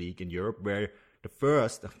big league in Europe where the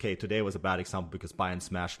first, okay, today was a bad example because Bayern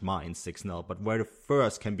smashed Mainz 6-0, but where the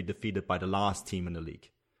first can be defeated by the last team in the league.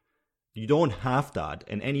 You don't have that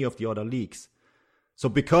in any of the other leagues. So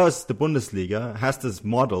because the Bundesliga has this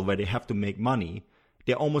model where they have to make money,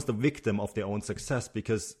 they're almost a victim of their own success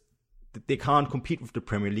because they can't compete with the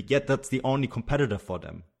Premier League, yet that's the only competitor for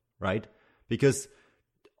them, right? Because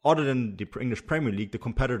other than the English Premier League, the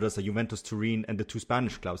competitors are Juventus Turin and the two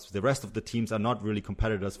Spanish clubs. The rest of the teams are not really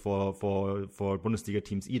competitors for Bundesliga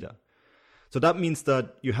teams either. So that means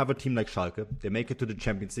that you have a team like Schalke, they make it to the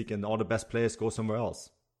Champions League and all the best players go somewhere else,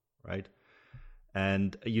 right?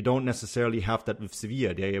 And you don't necessarily have that with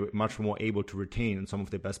Sevilla. They're much more able to retain some of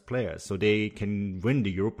their best players. So they can win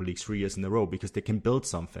the Europa League 3 years in a row because they can build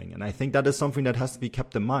something. And I think that is something that has to be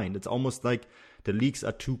kept in mind. It's almost like the leagues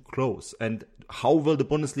are too close. And how will the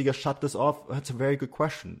Bundesliga shut this off? That's a very good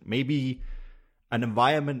question. Maybe an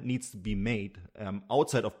environment needs to be made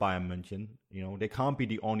outside of Bayern München. You know, they can't be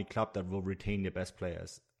the only club that will retain their best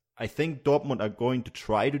players. I think Dortmund are going to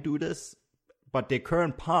try to do this, but their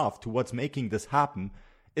current path towards making this happen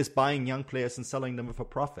is buying young players and selling them with a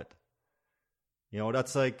profit. You know,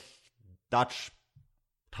 that's like Dutch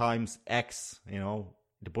times X, you know,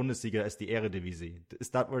 the Bundesliga is the Eredivisie.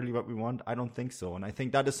 Is that really what we want? I don't think so. And I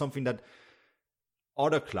think that is something that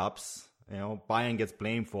other clubs, you know, Bayern gets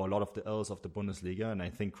blamed for a lot of the ills of the Bundesliga. And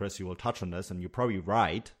I think, Chris, you will touch on this, and you're probably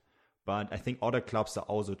right. But I think other clubs are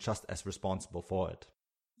also just as responsible for it.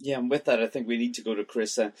 Yeah, and with that, I think we need to go to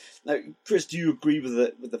Chris. Now, Chris, do you agree with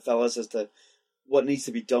the fellas as to what needs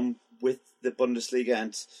to be done with the Bundesliga?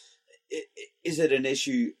 And is it an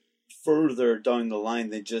issue further down the line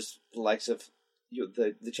than just the likes of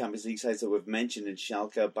the Champions League sides that we've mentioned in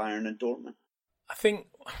Schalke, Bayern and Dortmund? I think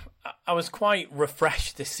I was quite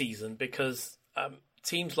refreshed this season because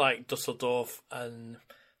teams like Dusseldorf and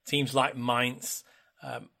teams like Mainz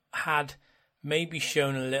had maybe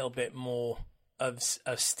shown a little bit more of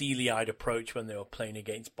a steely-eyed approach when they were playing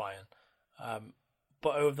against Bayern.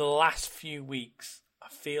 But over the last few weeks, I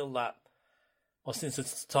feel that, well, since the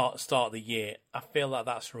start of the year, I feel that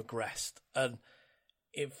that's regressed. And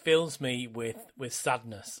it fills me with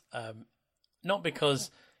sadness. Not because,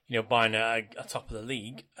 you know, Bayern are top of the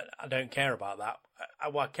league. I don't care about that.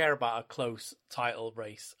 I care about a close title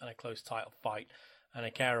race and a close title fight. And I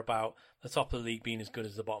care about the top of the league being as good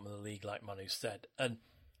as the bottom of the league, like Manu said. And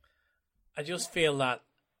I just feel that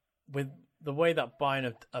with the way that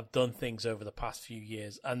Bayern have done things over the past few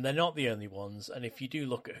years, and they're not the only ones, and if you do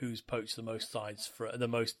look at who's poached the most sides for the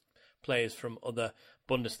most players from other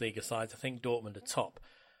Bundesliga sides, I think Dortmund are top.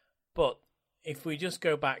 But if we just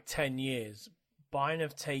go back 10 years, Bayern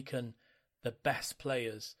have taken the best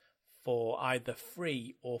players for either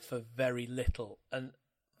free or for very little, and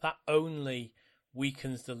that only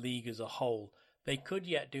weakens the league as a whole. They could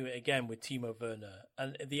yet do it again with Timo Werner.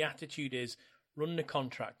 And the attitude is, run the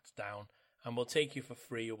contract down and we'll take you for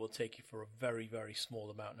free or we'll take you for a very, very small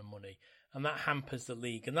amount of money. And that hampers the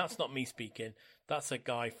league. And that's not me speaking. That's a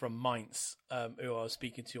guy from Mainz who I was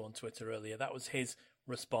speaking to on Twitter earlier. That was his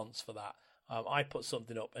response for that. I put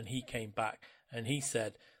something up and he came back and he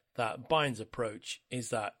said that Bayern's approach is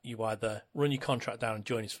that you either run your contract down and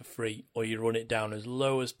join us for free or you run it down as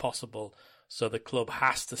low as possible. So the club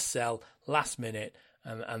has to sell last minute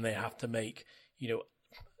and they have to make, you know,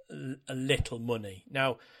 a little money.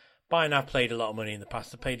 Now, Bayern have played a lot of money in the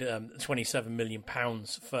past. They paid £27 million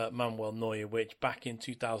for Manuel Neuer, which back in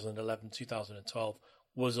 2011, 2012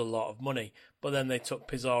 was a lot of money. But then they took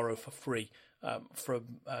Pizarro for free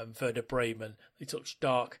from Werder Bremen. They took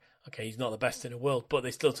Stark. Okay, he's not the best in the world, but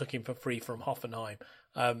they still took him for free from Hoffenheim.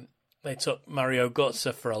 They took Mario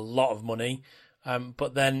Götze for a lot of money.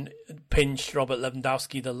 But then pinched Robert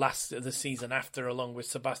Lewandowski the season after, along with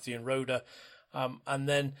Sebastian Rode, and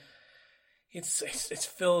then it's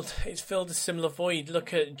filled a similar void.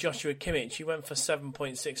 Look at Joshua Kimmich; he went for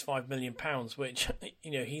 £7.65 million, which,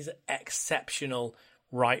 you know, he's an exceptional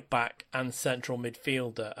right back and central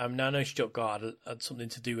midfielder. Now I know Stuttgart had something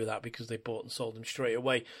to do with that because they bought and sold him straight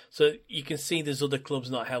away. So you can see there's other clubs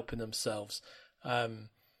not helping themselves.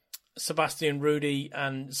 Sebastian Rudy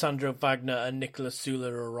and Sandro Wagner and Nicolas Süle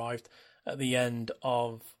arrived at the end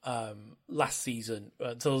of last season,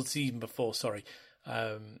 until the season before, sorry.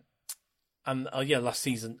 Last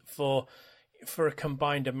season for a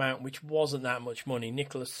combined amount which wasn't that much money.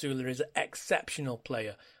 Nicolas Süle is an exceptional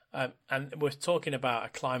player. And we're talking about a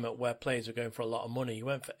climate where players are going for a lot of money. He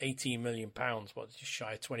went for £18 million, just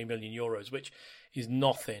shy of 20 million euros, which is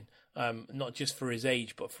nothing, not just for his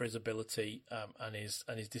age, but for his ability and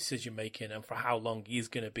his decision making, and for how long he's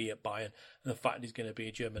going to be at Bayern, and the fact he's going to be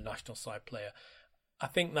a German national side player. I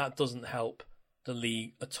think that doesn't help the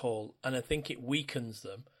league at all, and I think it weakens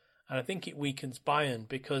them, and I think it weakens Bayern,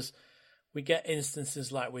 because we get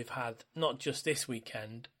instances like we've had not just this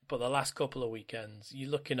weekend, but the last couple of weekends. You're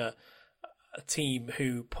looking at a team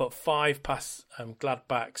who put 5 past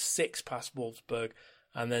Gladbach, 6 past Wolfsburg,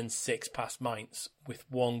 and then 6 past Mainz with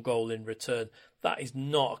 1 goal in return. That is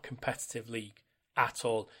not a competitive league at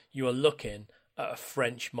all. You are looking at a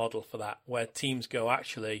French model for that, where teams go,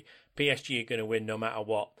 actually, PSG are going to win no matter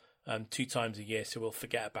what, 2 times a year, so we'll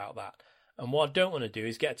forget about that. And what I don't want to do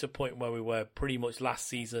is get to a point where we were pretty much last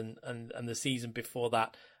season and the season before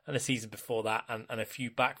that, and the season before that, and a few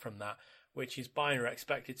back from that, which is Bayern are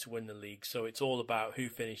expected to win the league. So it's all about who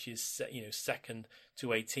finishes, second to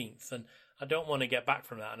 18th. And I don't want to get back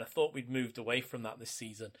from that. And I thought we'd moved away from that this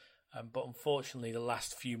season. But unfortunately, the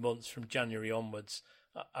last few months from January onwards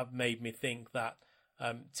have made me think that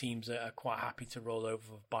teams are quite happy to roll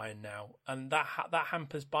over with Bayern now. And that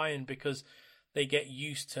hampers Bayern, because they get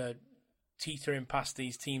used to teetering past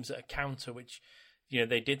these teams at a counter, which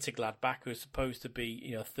they did to Gladbach, who was supposed to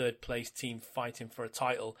be a third place team fighting for a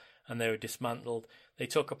title, and they were dismantled. They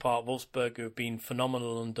took apart Wolfsburg, who have been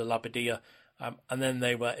phenomenal under Labadia, and then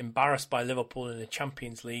they were embarrassed by Liverpool in the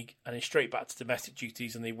Champions League, and then straight back to domestic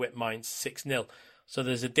duties, and they whipped Mainz 6-0. So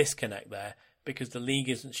there's a disconnect there, because the league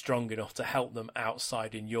isn't strong enough to help them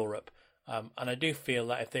outside in Europe. And I do feel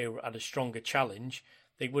that if they were at a stronger challenge,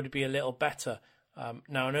 they would be a little better.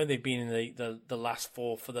 Now, I know they've been in the last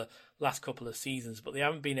 4 for the last couple of seasons, but they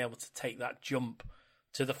haven't been able to take that jump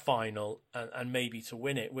to the final and maybe to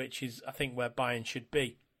win it, which is, I think, where Bayern should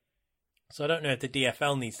be. So I don't know if the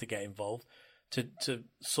DFL needs to get involved to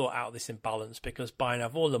sort out this imbalance, because Bayern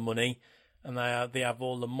have all the money and they have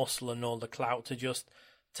all the muscle and all the clout to just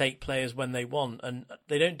take players when they want. And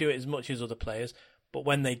they don't do it as much as other players, but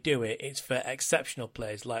when they do it, it's for exceptional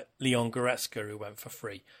players like Leon Goretzka, who went for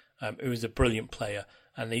free. Who is a brilliant player,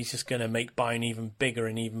 and he's just going to make Bayern even bigger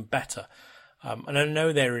and even better. And I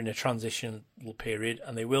know they're in a transitional period,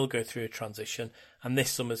 and they will go through a transition, and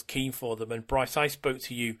this summer's key for them. And Bryce, I spoke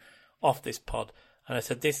to you off this pod, and I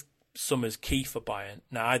said this summer's key for Bayern.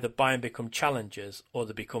 Now, either Bayern become challengers or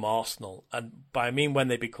they become Arsenal. And by I mean when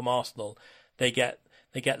they become Arsenal, they get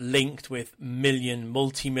linked with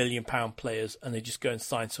multi-million pound players, and they just go and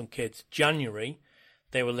sign some kids. January,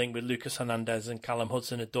 they were linked with Lucas Hernandez and Callum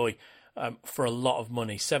Hudson-Odoi for a lot of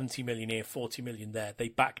money, 70 million here, 40 million there. They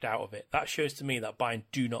backed out of it. That shows to me that Bayern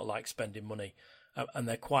do not like spending money, and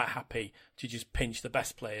they're quite happy to just pinch the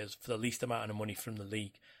best players for the least amount of money from the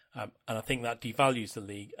league. And I think that devalues the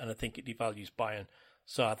league, and I think it devalues Bayern.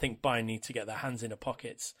 So I think Bayern need to get their hands in their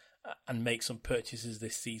pockets and make some purchases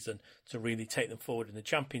this season to really take them forward in the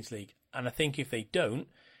Champions League. And I think if they don't,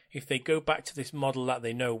 if they go back to this model that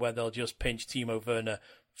they know, where they'll just pinch Timo Werner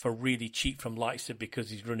for really cheap from Leipzig because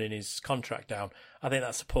he's running his contract down, I think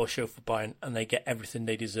that's a poor show for Bayern, and they get everything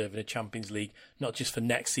they deserve in a Champions League, not just for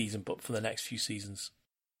next season, but for the next few seasons.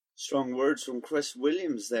 Strong words from Chris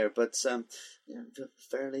Williams there, but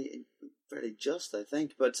fairly just, I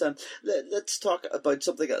think. But let's talk about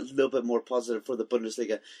something a little bit more positive for the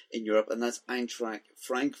Bundesliga in Europe, and that's Eintracht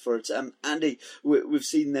Frankfurt. Andy, we've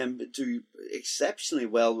seen them do exceptionally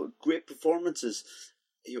well, great performances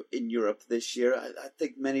in Europe this year. I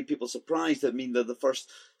think many people surprised. I mean, they're the first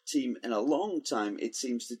team in a long time, it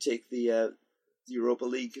seems, to take the Europa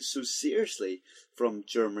League so seriously from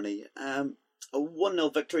Germany. A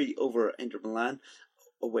 1-0 victory over Inter Milan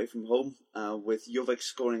away from home, with Jovic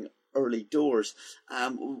scoring early doors,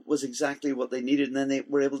 was exactly what they needed, and then they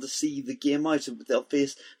were able to see the game out. They'll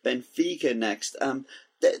face Benfica next.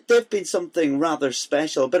 They've been something rather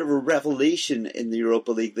special, a bit of a revelation in the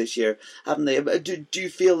Europa League this year, haven't they? Do you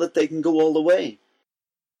feel that they can go all the way?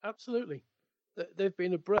 Absolutely. They've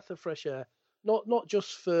been a breath of fresh air, not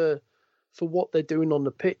just for what they're doing on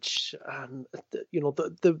the pitch, and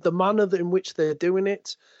the manner in which they're doing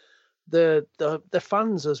it, the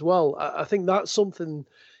fans as well. I think that's something.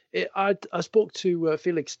 I spoke to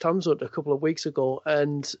Felix Tanzut a couple of weeks ago,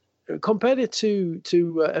 and compared it to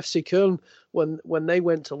FC Köln when they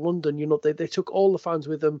went to London, they took all the fans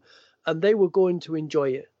with them, and they were going to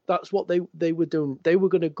enjoy it. That's what they were doing. They were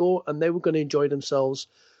going to go and they were going to enjoy themselves.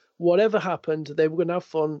 Whatever happened, they were going to have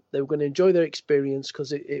fun. They were going to enjoy their experience, because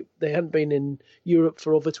they hadn't been in Europe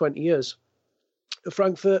for over 20 years.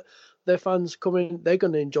 Frankfurt, their fans coming, they're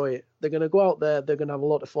going to enjoy it. They're going to go out there. They're going to have a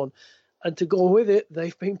lot of fun. And to go with it,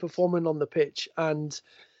 they've been performing on the pitch, and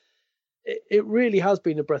it really has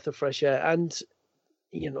been a breath of fresh air. And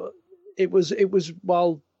it was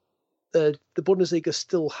while the Bundesliga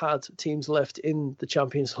still had teams left in the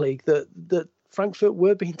Champions League that Frankfurt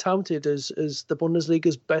were being touted as the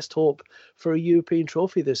Bundesliga's best hope for a European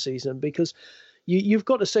trophy this season, because you've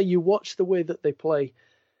got to say, you watch the way that they play,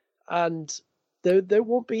 and there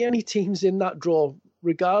won't be any teams in that draw,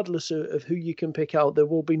 regardless of who you can pick out. There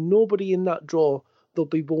will be nobody in that draw they'll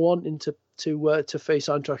be wanting to face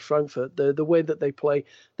Eintracht Frankfurt. The way that they play,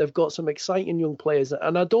 they've got some exciting young players,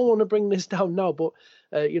 and I don't want to bring this down now, but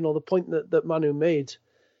the point that Manu made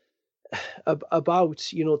about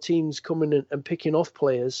teams coming in and picking off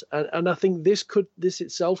players, and I think this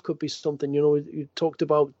itself could be something. You talked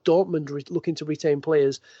about Dortmund looking to retain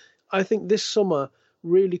players. I think this summer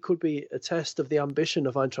really could be a test of the ambition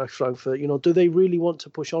of Eintracht Frankfurt. Do they really want to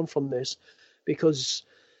push on from this? Because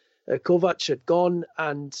Kovac had gone,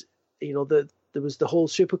 and there was the whole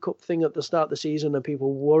Super Cup thing at the start of the season, and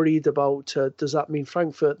people worried about does that mean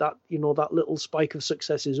Frankfurt, that that little spike of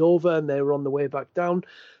success is over and they're on the way back down.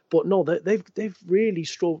 But no, they've really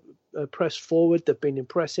pressed forward. They've been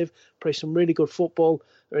impressive, played some really good football.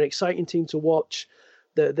 They're an exciting team to watch.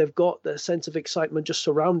 They've got the sense of excitement just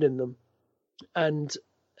surrounding them. And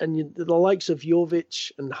the likes of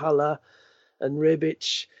Jovic and Haller and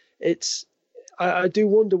Rebic, I do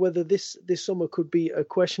wonder whether this summer could be a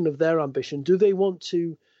question of their ambition. Do they want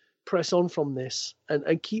to press on from this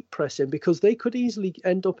and keep pressing? Because they could easily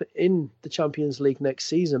end up in the Champions League next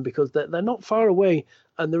season, because they're not far away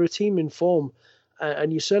and they're a team in form,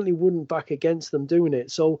 and you certainly wouldn't back against them doing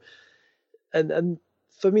it. So, and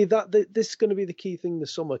for me, this is going to be the key thing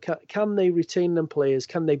this summer. Can they retain them players?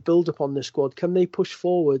 Can they build upon this squad? Can they push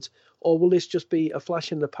forward? Or will this just be a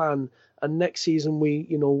flash in the pan, and next season we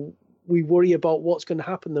worry about what's going to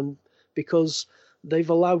happen to them because they've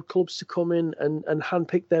allowed clubs to come in and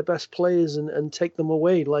handpick their best players and take them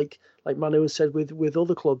away, like Manu has said with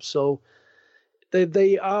other clubs. So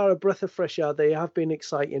they are a breath of fresh air. They have been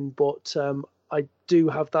exciting, but I do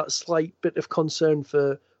have that slight bit of concern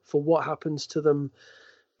for what happens to them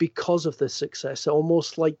because of this success.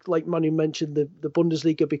 Almost like Manu mentioned, the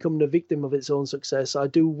Bundesliga becoming a victim of its own success. I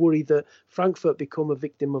do worry that Frankfurt become a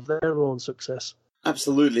victim of their own success.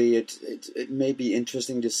 Absolutely. It may be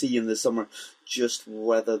interesting to see in the summer just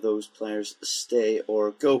whether those players stay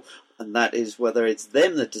or go, and that is whether it's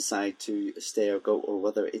them that decide to stay or go, or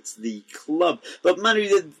whether it's the club. But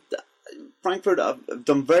Manu, Frankfurt have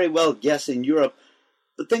done very well, yes, in Europe,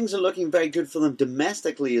 but things are looking very good for them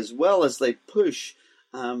domestically as well, as they push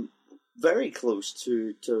very close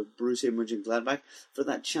to Borussia Mönchengladbach for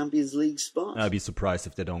that Champions League spot. I'd be surprised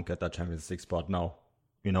if they don't get that Champions League spot now.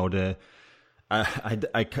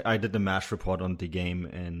 I did the match report on the game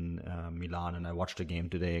in Milan, and I watched the game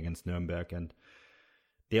today against Nuremberg, and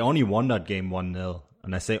they only won that game 1-0,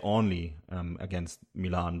 and I say only against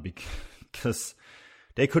Milan because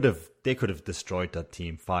they could have destroyed that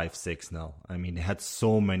team 5-6-0. I mean, they had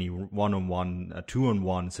so many 1-on-1,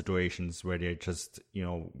 2-on-1 situations where they just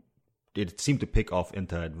they seemed to pick off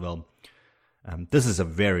Inter at will. This is a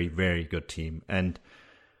very, very good team, and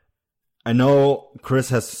I know Chris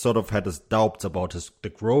has sort of had his doubts about the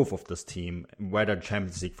growth of this team, whether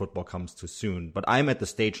Champions League football comes too soon. But I'm at the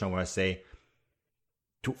stage now where I say,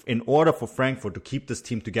 in order for Frankfurt to keep this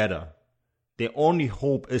team together, their only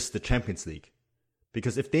hope is the Champions League.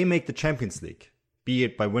 Because if they make the Champions League, be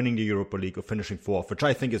it by winning the Europa League or finishing fourth, which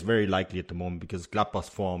I think is very likely at the moment because Gladbach's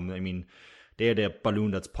form, I mean, they're the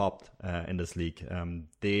balloon that's popped in this league.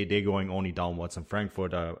 They're going only downwards, and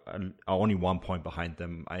Frankfurt are only 1 point behind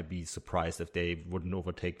them. I'd be surprised if they wouldn't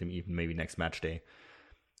overtake them even maybe next match day.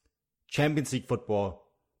 Champions League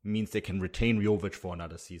football means they can retain Jovic for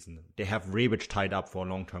another season. They have Rebic tied up for a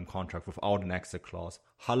long-term contract without an exit clause.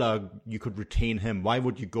 Haller, you could retain him. Why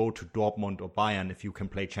would you go to Dortmund or Bayern if you can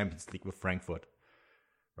play Champions League with Frankfurt?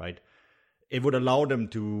 Right? It would allow them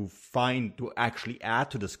to actually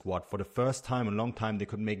add to the squad. For the first time in a long time, they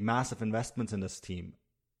could make massive investments in this team.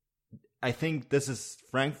 I think this is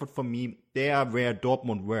Frankfurt for me. They are where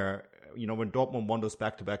Dortmund were, when Dortmund won those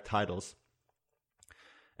back-to-back titles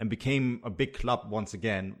and became a big club once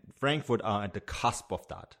again. Frankfurt are at the cusp of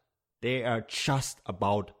that. They are just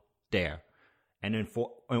about there. And in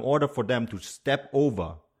order for them to step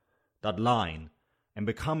over that line and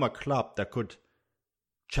become a club that could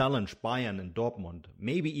challenge Bayern and Dortmund,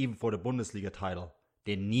 maybe even for the Bundesliga title,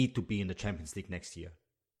 they need to be in the Champions League next year.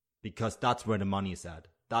 Because that's where the money is at.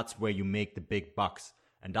 That's where you make the big bucks.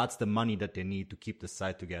 And that's the money that they need to keep the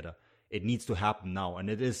side together. It needs to happen now. And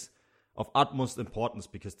it is of utmost importance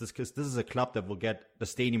because this is a club that will get the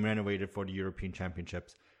stadium renovated for the European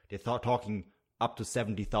Championships. They're talking up to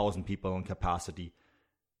 70,000 people in capacity.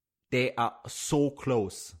 They are so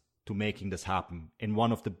close to making this happen in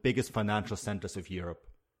one of the biggest financial centers of Europe.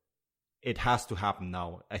 It has to happen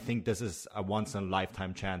now. I think this is a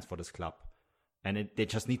once-in-a-lifetime chance for this club. And they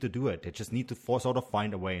just need to do it. They just need to sort of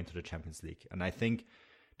find a way into the Champions League. And I think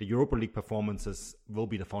the Europa League performances will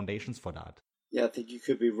be the foundations for that. Yeah, I think you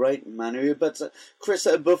could be right, Manu. But Chris,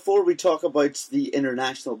 before we talk about the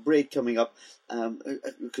international break coming up,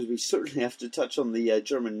 because we certainly have to touch on the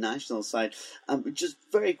German national side, just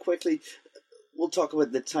very quickly, we'll talk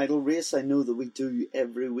about the title race. I know that we do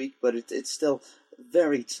every week, but it's still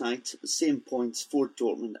very tight. Same points for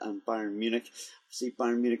Dortmund and Bayern Munich. See,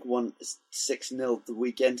 Bayern Munich won 6-0 the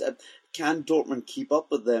weekend. Can Dortmund keep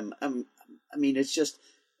up with them? I mean, it's just...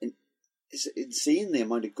 It's insane the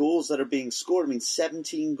amount of goals that are being scored. I mean,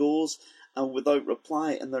 17 goals without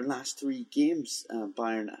reply in their last 3 games,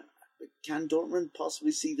 Bayern. Can Dortmund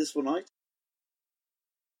possibly see this one out?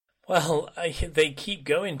 Well, they keep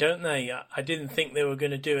going, don't they? I didn't think they were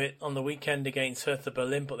going to do it on the weekend against Hertha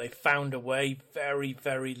Berlin, but they found a way. Very,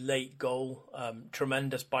 very late goal.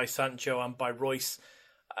 Tremendous by Sancho and by Royce.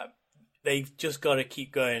 They've just got to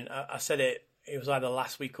keep going. I said it was either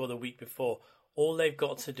last week or the week before. All they've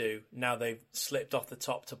got to do, now they've slipped off the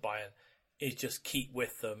top to Bayern, is just keep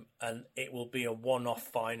with them, and it will be a one-off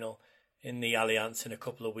final in the Allianz in a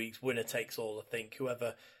couple of weeks. Winner takes all, I think.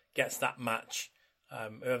 Whoever gets that match,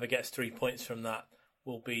 whoever gets 3 points from that,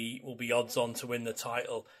 will be odds on to win the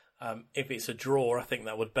title. If it's a draw, I think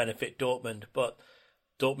that would benefit Dortmund, but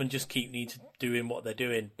Dortmund just need to doing what they're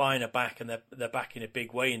doing. Bayern are back, and they're back in a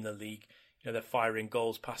big way in the league. You know, they're firing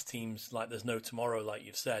goals past teams like there's no tomorrow, like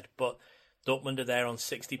you've said, but Dortmund are there on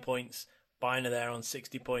 60 points. Bayern are there on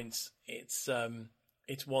 60 points. It's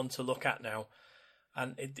one to look at now.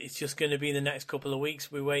 And it's just going to be the next couple of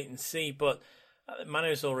weeks. We wait and see. But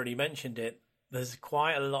Manu's already mentioned it. There's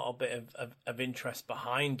quite a lot of interest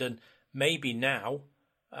behind. And maybe now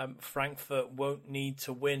Frankfurt won't need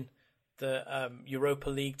to win the Europa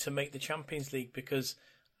League to make the Champions League because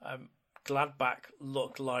Gladbach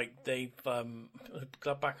look like they're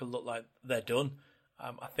done.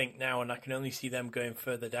 I think now, and I can only see them going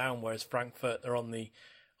further down, whereas Frankfurt are on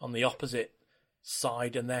the opposite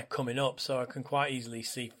side and they're coming up. So I can quite easily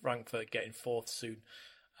see Frankfurt getting 4th soon.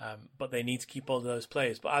 But they need to keep all of those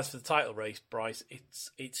players. But as for the title race, Bryce,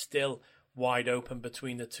 it's still wide open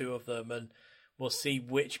between the two of them, and we'll see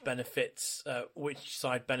which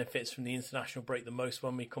side benefits from the international break the most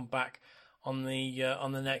when we come back on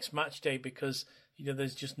the next match day, because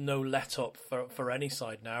there's just no let up for any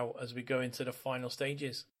side now as we go into the final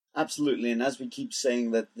stages. Absolutely, and as we keep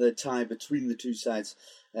saying that the tie between the two sides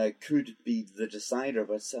could be the decider,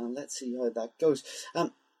 but let's see how that goes.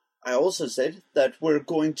 I also said that we're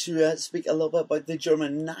going to speak a little bit about the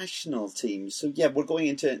German national team. So yeah, we're going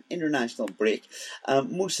into an international break.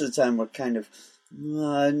 Most of the time we're kind of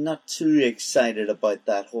not too excited about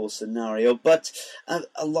that whole scenario, but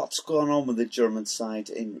a lot's gone on with the German side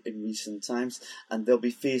in recent times, and they'll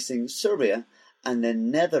be facing Serbia and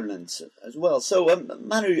then Netherlands as well. So,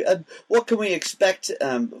 Manu, what can we expect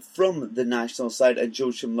from the national side and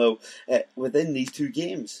Joachim Low within these two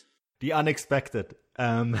games? The unexpected.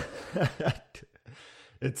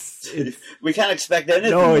 It's we can't expect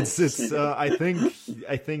anything. No, it's. I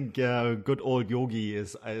think good old Yogi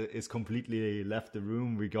is completely left the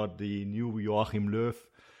room. We got the new Joachim Löw,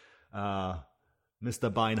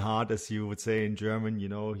 Mr. Beinhardt, as you would say in German.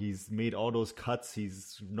 He's made all those cuts.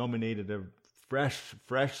 He's nominated a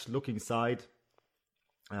fresh looking side.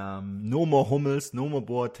 No more Hummels, no more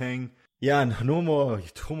Boateng. Yeah, and no more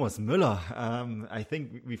Thomas Müller. I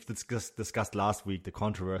think we've discussed last week the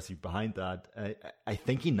controversy behind that. I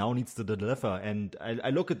think he now needs to deliver. And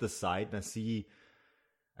I look at the side and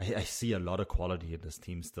I see a lot of quality in this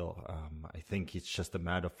team still. I think it's just a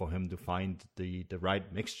matter for him to find the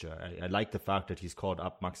right mixture. I like the fact that he's called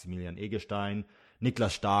up Maximilian Eggestein.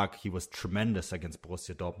 Niklas Stark, he was tremendous against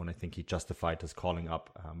Borussia Dortmund. I think he justified his calling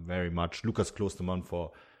up very much. Lukas Klostermann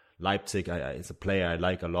for Leipzig is a player I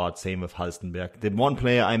like a lot. Same with Halstenberg. The one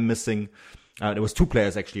player I'm missing, there was 2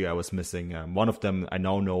 players actually I was missing. One of them I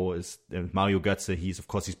now know is Mario Götze. He's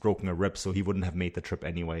broken a rib, so he wouldn't have made the trip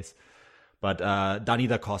anyways. But Dani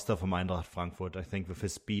da Costa from Eintracht Frankfurt, I think with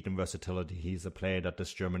his speed and versatility, he's a player that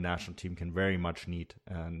this German national team can very much need,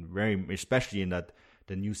 and especially in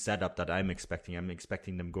the new setup that I'm expecting. I'm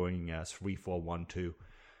expecting them going 3-4-1-2.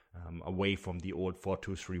 Away from the old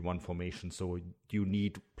 4-2-3-1 formation. So you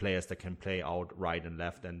need players that can play out right and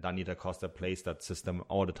left, and Dani da Costa plays that system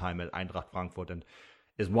all the time at Eintracht Frankfurt, and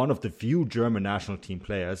is one of the few German national team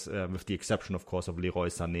players, with the exception, of course, of Leroy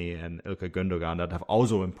Sané and Ilkay Gündogan, that have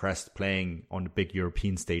also impressed playing on the big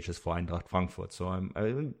European stages for Eintracht Frankfurt. So I'm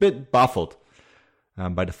a bit baffled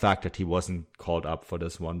by the fact that he wasn't called up for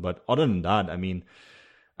this one. But other than that, I mean,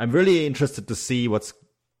 I'm really interested to see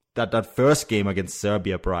that first game against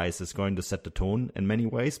Serbia, Bryce, is going to set the tone in many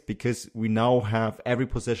ways, because we now have every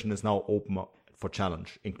position is now open for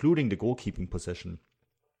challenge, including the goalkeeping position.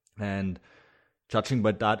 And judging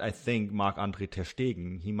by that, I think Marc-Andre ter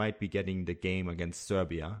Stegen, he might be getting the game against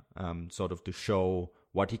Serbia, sort of to show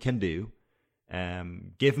what he can do.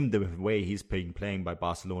 Given the way he's been playing by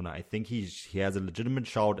Barcelona, I think he has a legitimate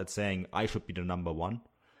shout at saying, I should be the number one.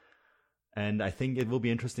 And I think it will be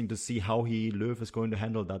interesting to see how Löw is going to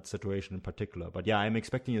handle that situation in particular. But yeah, I'm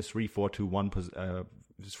expecting a 3-4-2-1,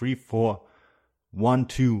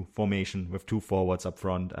 3-4-1-2 formation with two forwards up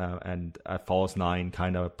front and a false nine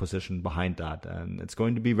kind of position behind that. And it's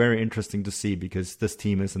going to be very interesting to see, because this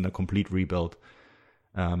team is in a complete rebuild.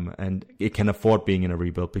 And it can afford being in a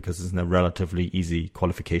rebuild because it's in a relatively easy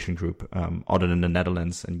qualification group, other than the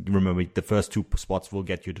Netherlands. And remember, the first two spots will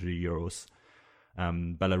get you to the Euros.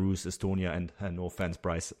 Belarus, Estonia, and no offense,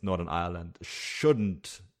 Bryce, Northern Ireland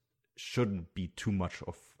shouldn't be too much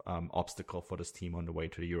of obstacle for this team on the way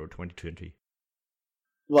to the Euro 2020.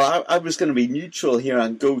 Well, I was going to be neutral here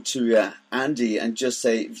and go to Andy and just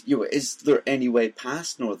say, is there any way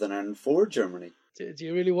past Northern Ireland for Germany? Do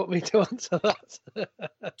you really want me to answer that?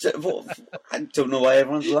 Well, I don't know why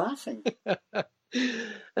everyone's laughing.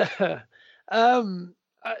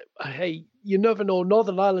 Hey, you never know.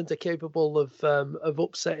 Northern Ireland are capable of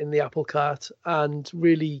upsetting the apple cart and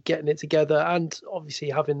really getting it together, and obviously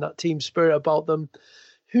having that team spirit about them.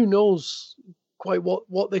 Who knows quite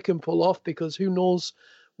what they can pull off, because who knows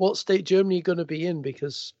what state Germany are going to be in,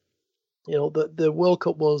 because the World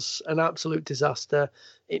Cup was an absolute disaster.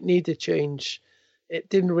 It needed change. It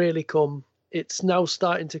didn't really come. It's now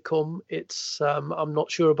starting to come. It's I'm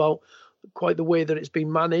not sure about quite the way that it's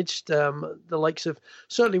been managed. The likes of,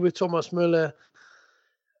 certainly with Thomas Müller,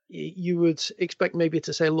 you would expect maybe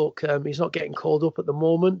to say, look, he's not getting called up at the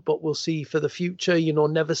moment, but we'll see for the future,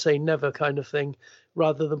 never say never kind of thing,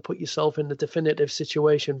 rather than put yourself in the definitive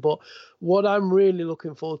situation. But what I'm really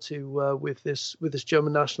looking forward to with this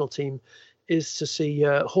German national team is to see,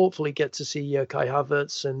 hopefully get to see Kai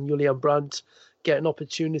Havertz and Julian Brandt get an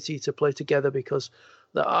opportunity to play together, because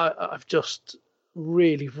I've just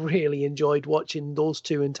really, really enjoyed watching those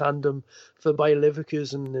two in tandem for Bayer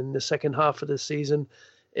Leverkusen in the second half of the season.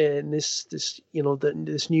 In this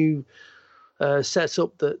new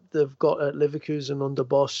setup that they've got at Leverkusen under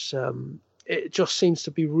Bosch, it just seems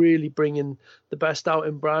to be really bringing the best out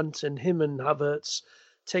in Brandt, and him and Havertz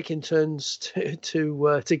taking turns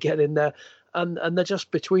to get in there, and they're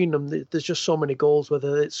just between them. There's just so many goals,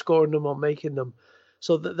 whether it's scoring them or making them.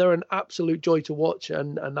 So they're an absolute joy to watch,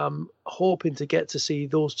 and I'm hoping to get to see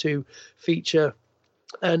those two feature.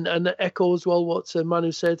 And echo as well what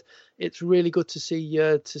Manu said. It's really good to see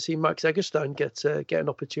Max Eggestein get an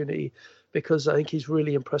opportunity, because I think he's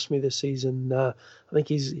really impressed me this season. I think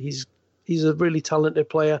he's a really talented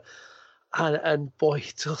player, and boy,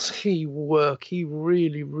 does he work! He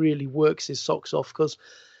really, really works his socks off.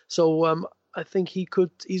 I think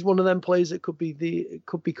he's one of them players that could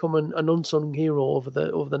become an unsung hero over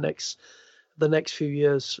the next few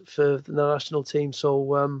years for the national team.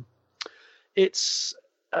 So it's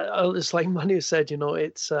like Manu said,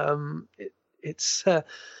 it's a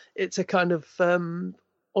kind of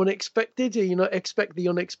unexpected. Expect the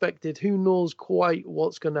unexpected. Who knows quite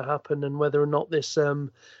what's going to happen, and whether or not this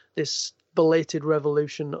belated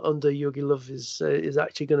revolution under Jogi Löw is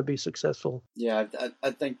actually going to be successful. Yeah,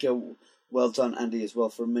 I think. Well done, Andy, as well,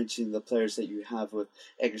 for mentioning the players that you have with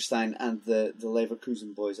Eggestein and the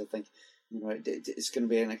Leverkusen boys. I think it's going to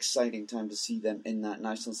be an exciting time to see them in that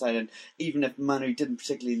national side. And even if Manu didn't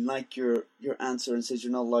particularly like your answer and says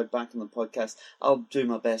you're not allowed back on the podcast, I'll do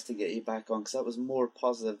my best to get you back on, because that was more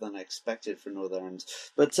positive than I expected for Northern Ireland.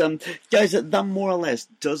 But guys, that more or less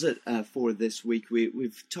does it for this week.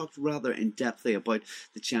 We've talked rather in depthly about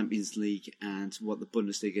the Champions League and what the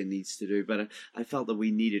Bundesliga needs to do, but I felt that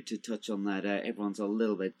we needed to touch on that. Everyone's a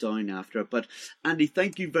little bit down after it. But Andy,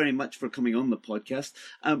 thank you very much for coming on the podcast.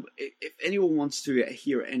 If anyone wants to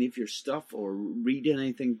hear any of your stuff or read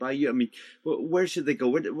anything by you, I mean, where should they go?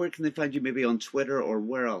 Where can they find you? Maybe on Twitter, or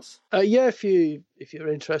where else? If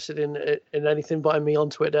you're interested in anything by me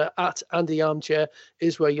on Twitter, at Andy Armchair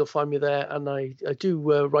is where you'll find me there. And I do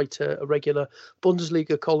write a regular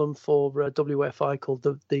Bundesliga column for WFI called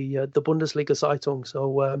the Bundesliga Zeitung.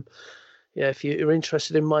 So yeah, if you're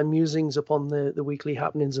interested in my musings upon the weekly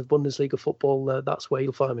happenings of Bundesliga football, that's where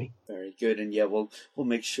you'll find me. Very good, and yeah, we'll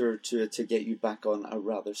make sure to get you back on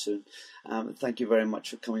rather soon. Thank you very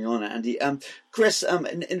much for coming on, Andy. Chris,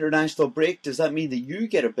 an international break, does that mean that you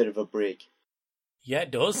get a bit of a break? Yeah,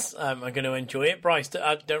 it does. I'm going to enjoy it, Bryce.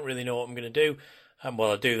 I don't really know what I'm going to do.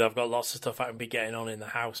 Well, I do. I've got lots of stuff I can be getting on in the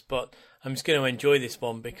house, but I'm just going to enjoy this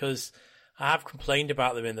one because I have complained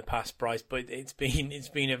about them in the past, Bryce, but it's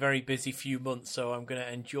been a very busy few months, so I'm going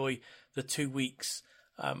to enjoy the 2 weeks,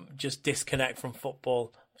 just disconnect from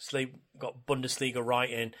football. Obviously, got Bundesliga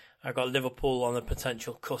right in. I've got Liverpool on the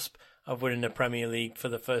potential cusp of winning the Premier League for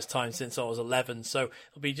the first time since I was 11, so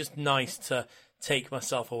it'll be just nice to take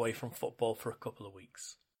myself away from football for a couple of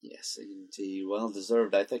weeks. Yes, indeed. Well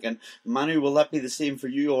deserved, I think. And Manu, will that be the same for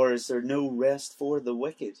you, or is there no rest for the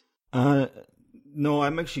wicked? No,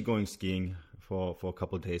 I'm actually going skiing for a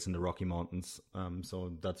couple of days in the Rocky Mountains.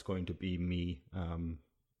 So that's going to be me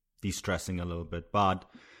de-stressing a little bit. But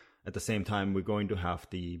at the same time, we're going to have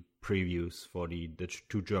the previews for the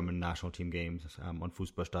 2 German national team games on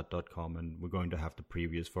Fußballstadt.com, and we're going to have the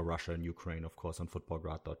previews for Russia and Ukraine, of course, on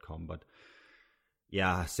Footballgrad.com. But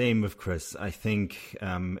yeah, same with Chris. I think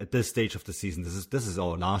at this stage of the season, this is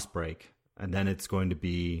our last break, and then it's going to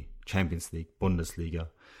be Champions League, Bundesliga,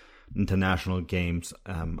 international games,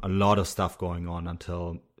 a lot of stuff going on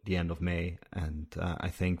until the end of May, and I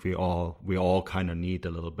think we all kind of need a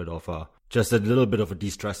little bit of a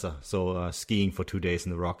de-stressor. So skiing for 2 days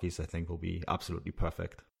in the Rockies, I think, will be absolutely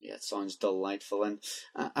perfect. Yeah, it sounds delightful, and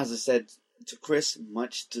as I said to Chris,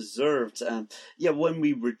 much deserved. When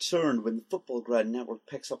we return, when the Football Grad Network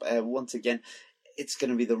picks up once again, it's going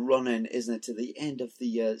to be the run-in, isn't it, to the end of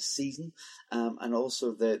the season, and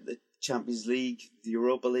also the Champions League, the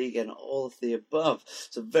Europa League, and all of the above.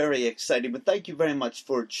 So very exciting. But thank you very much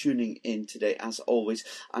for tuning in today. As always,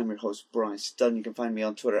 I'm your host, Bryce Dunn. You can find me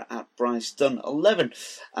on Twitter at BryceDunn11.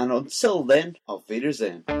 And until then, auf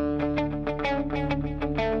Wiedersehen.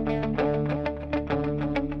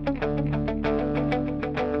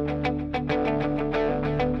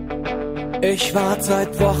 Ich warte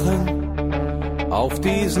seit Wochen auf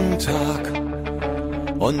diesen Tag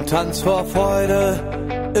und tanz vor Freude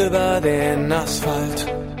über den Asphalt.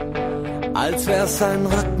 Als wär's ein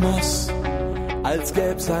Rhythmus, als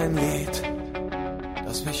gäb's ein Lied,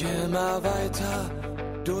 das mich immer weiter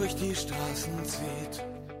durch die Straßen zieht.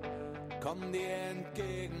 Komm dir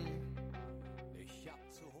entgegen, dich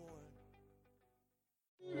abzuholen.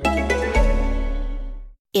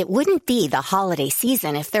 It wouldn't be the holiday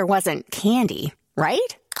season if there wasn't candy,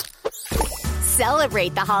 right?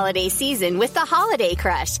 Celebrate the holiday season with the Holiday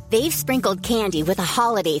Crush. They've sprinkled candy with a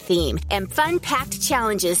holiday theme and fun-packed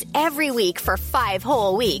challenges every week for 5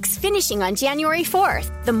 whole weeks, finishing on January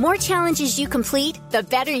 4th. The more challenges you complete, the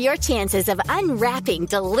better your chances of unwrapping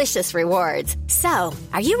delicious rewards. So,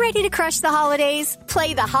 are you ready to crush the holidays?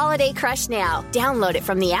 Play the Holiday Crush now. Download it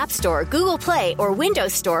from the App Store, Google Play, or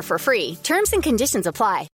Windows Store for free. Terms and conditions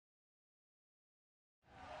apply.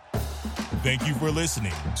 Thank you for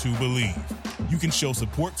listening to Believe. You can show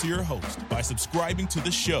support to your host by subscribing to the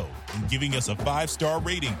show and giving us a 5-star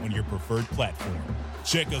rating on your preferred platform.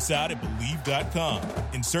 Check us out at Believe.com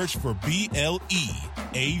and search for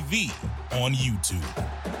BLEAV on YouTube.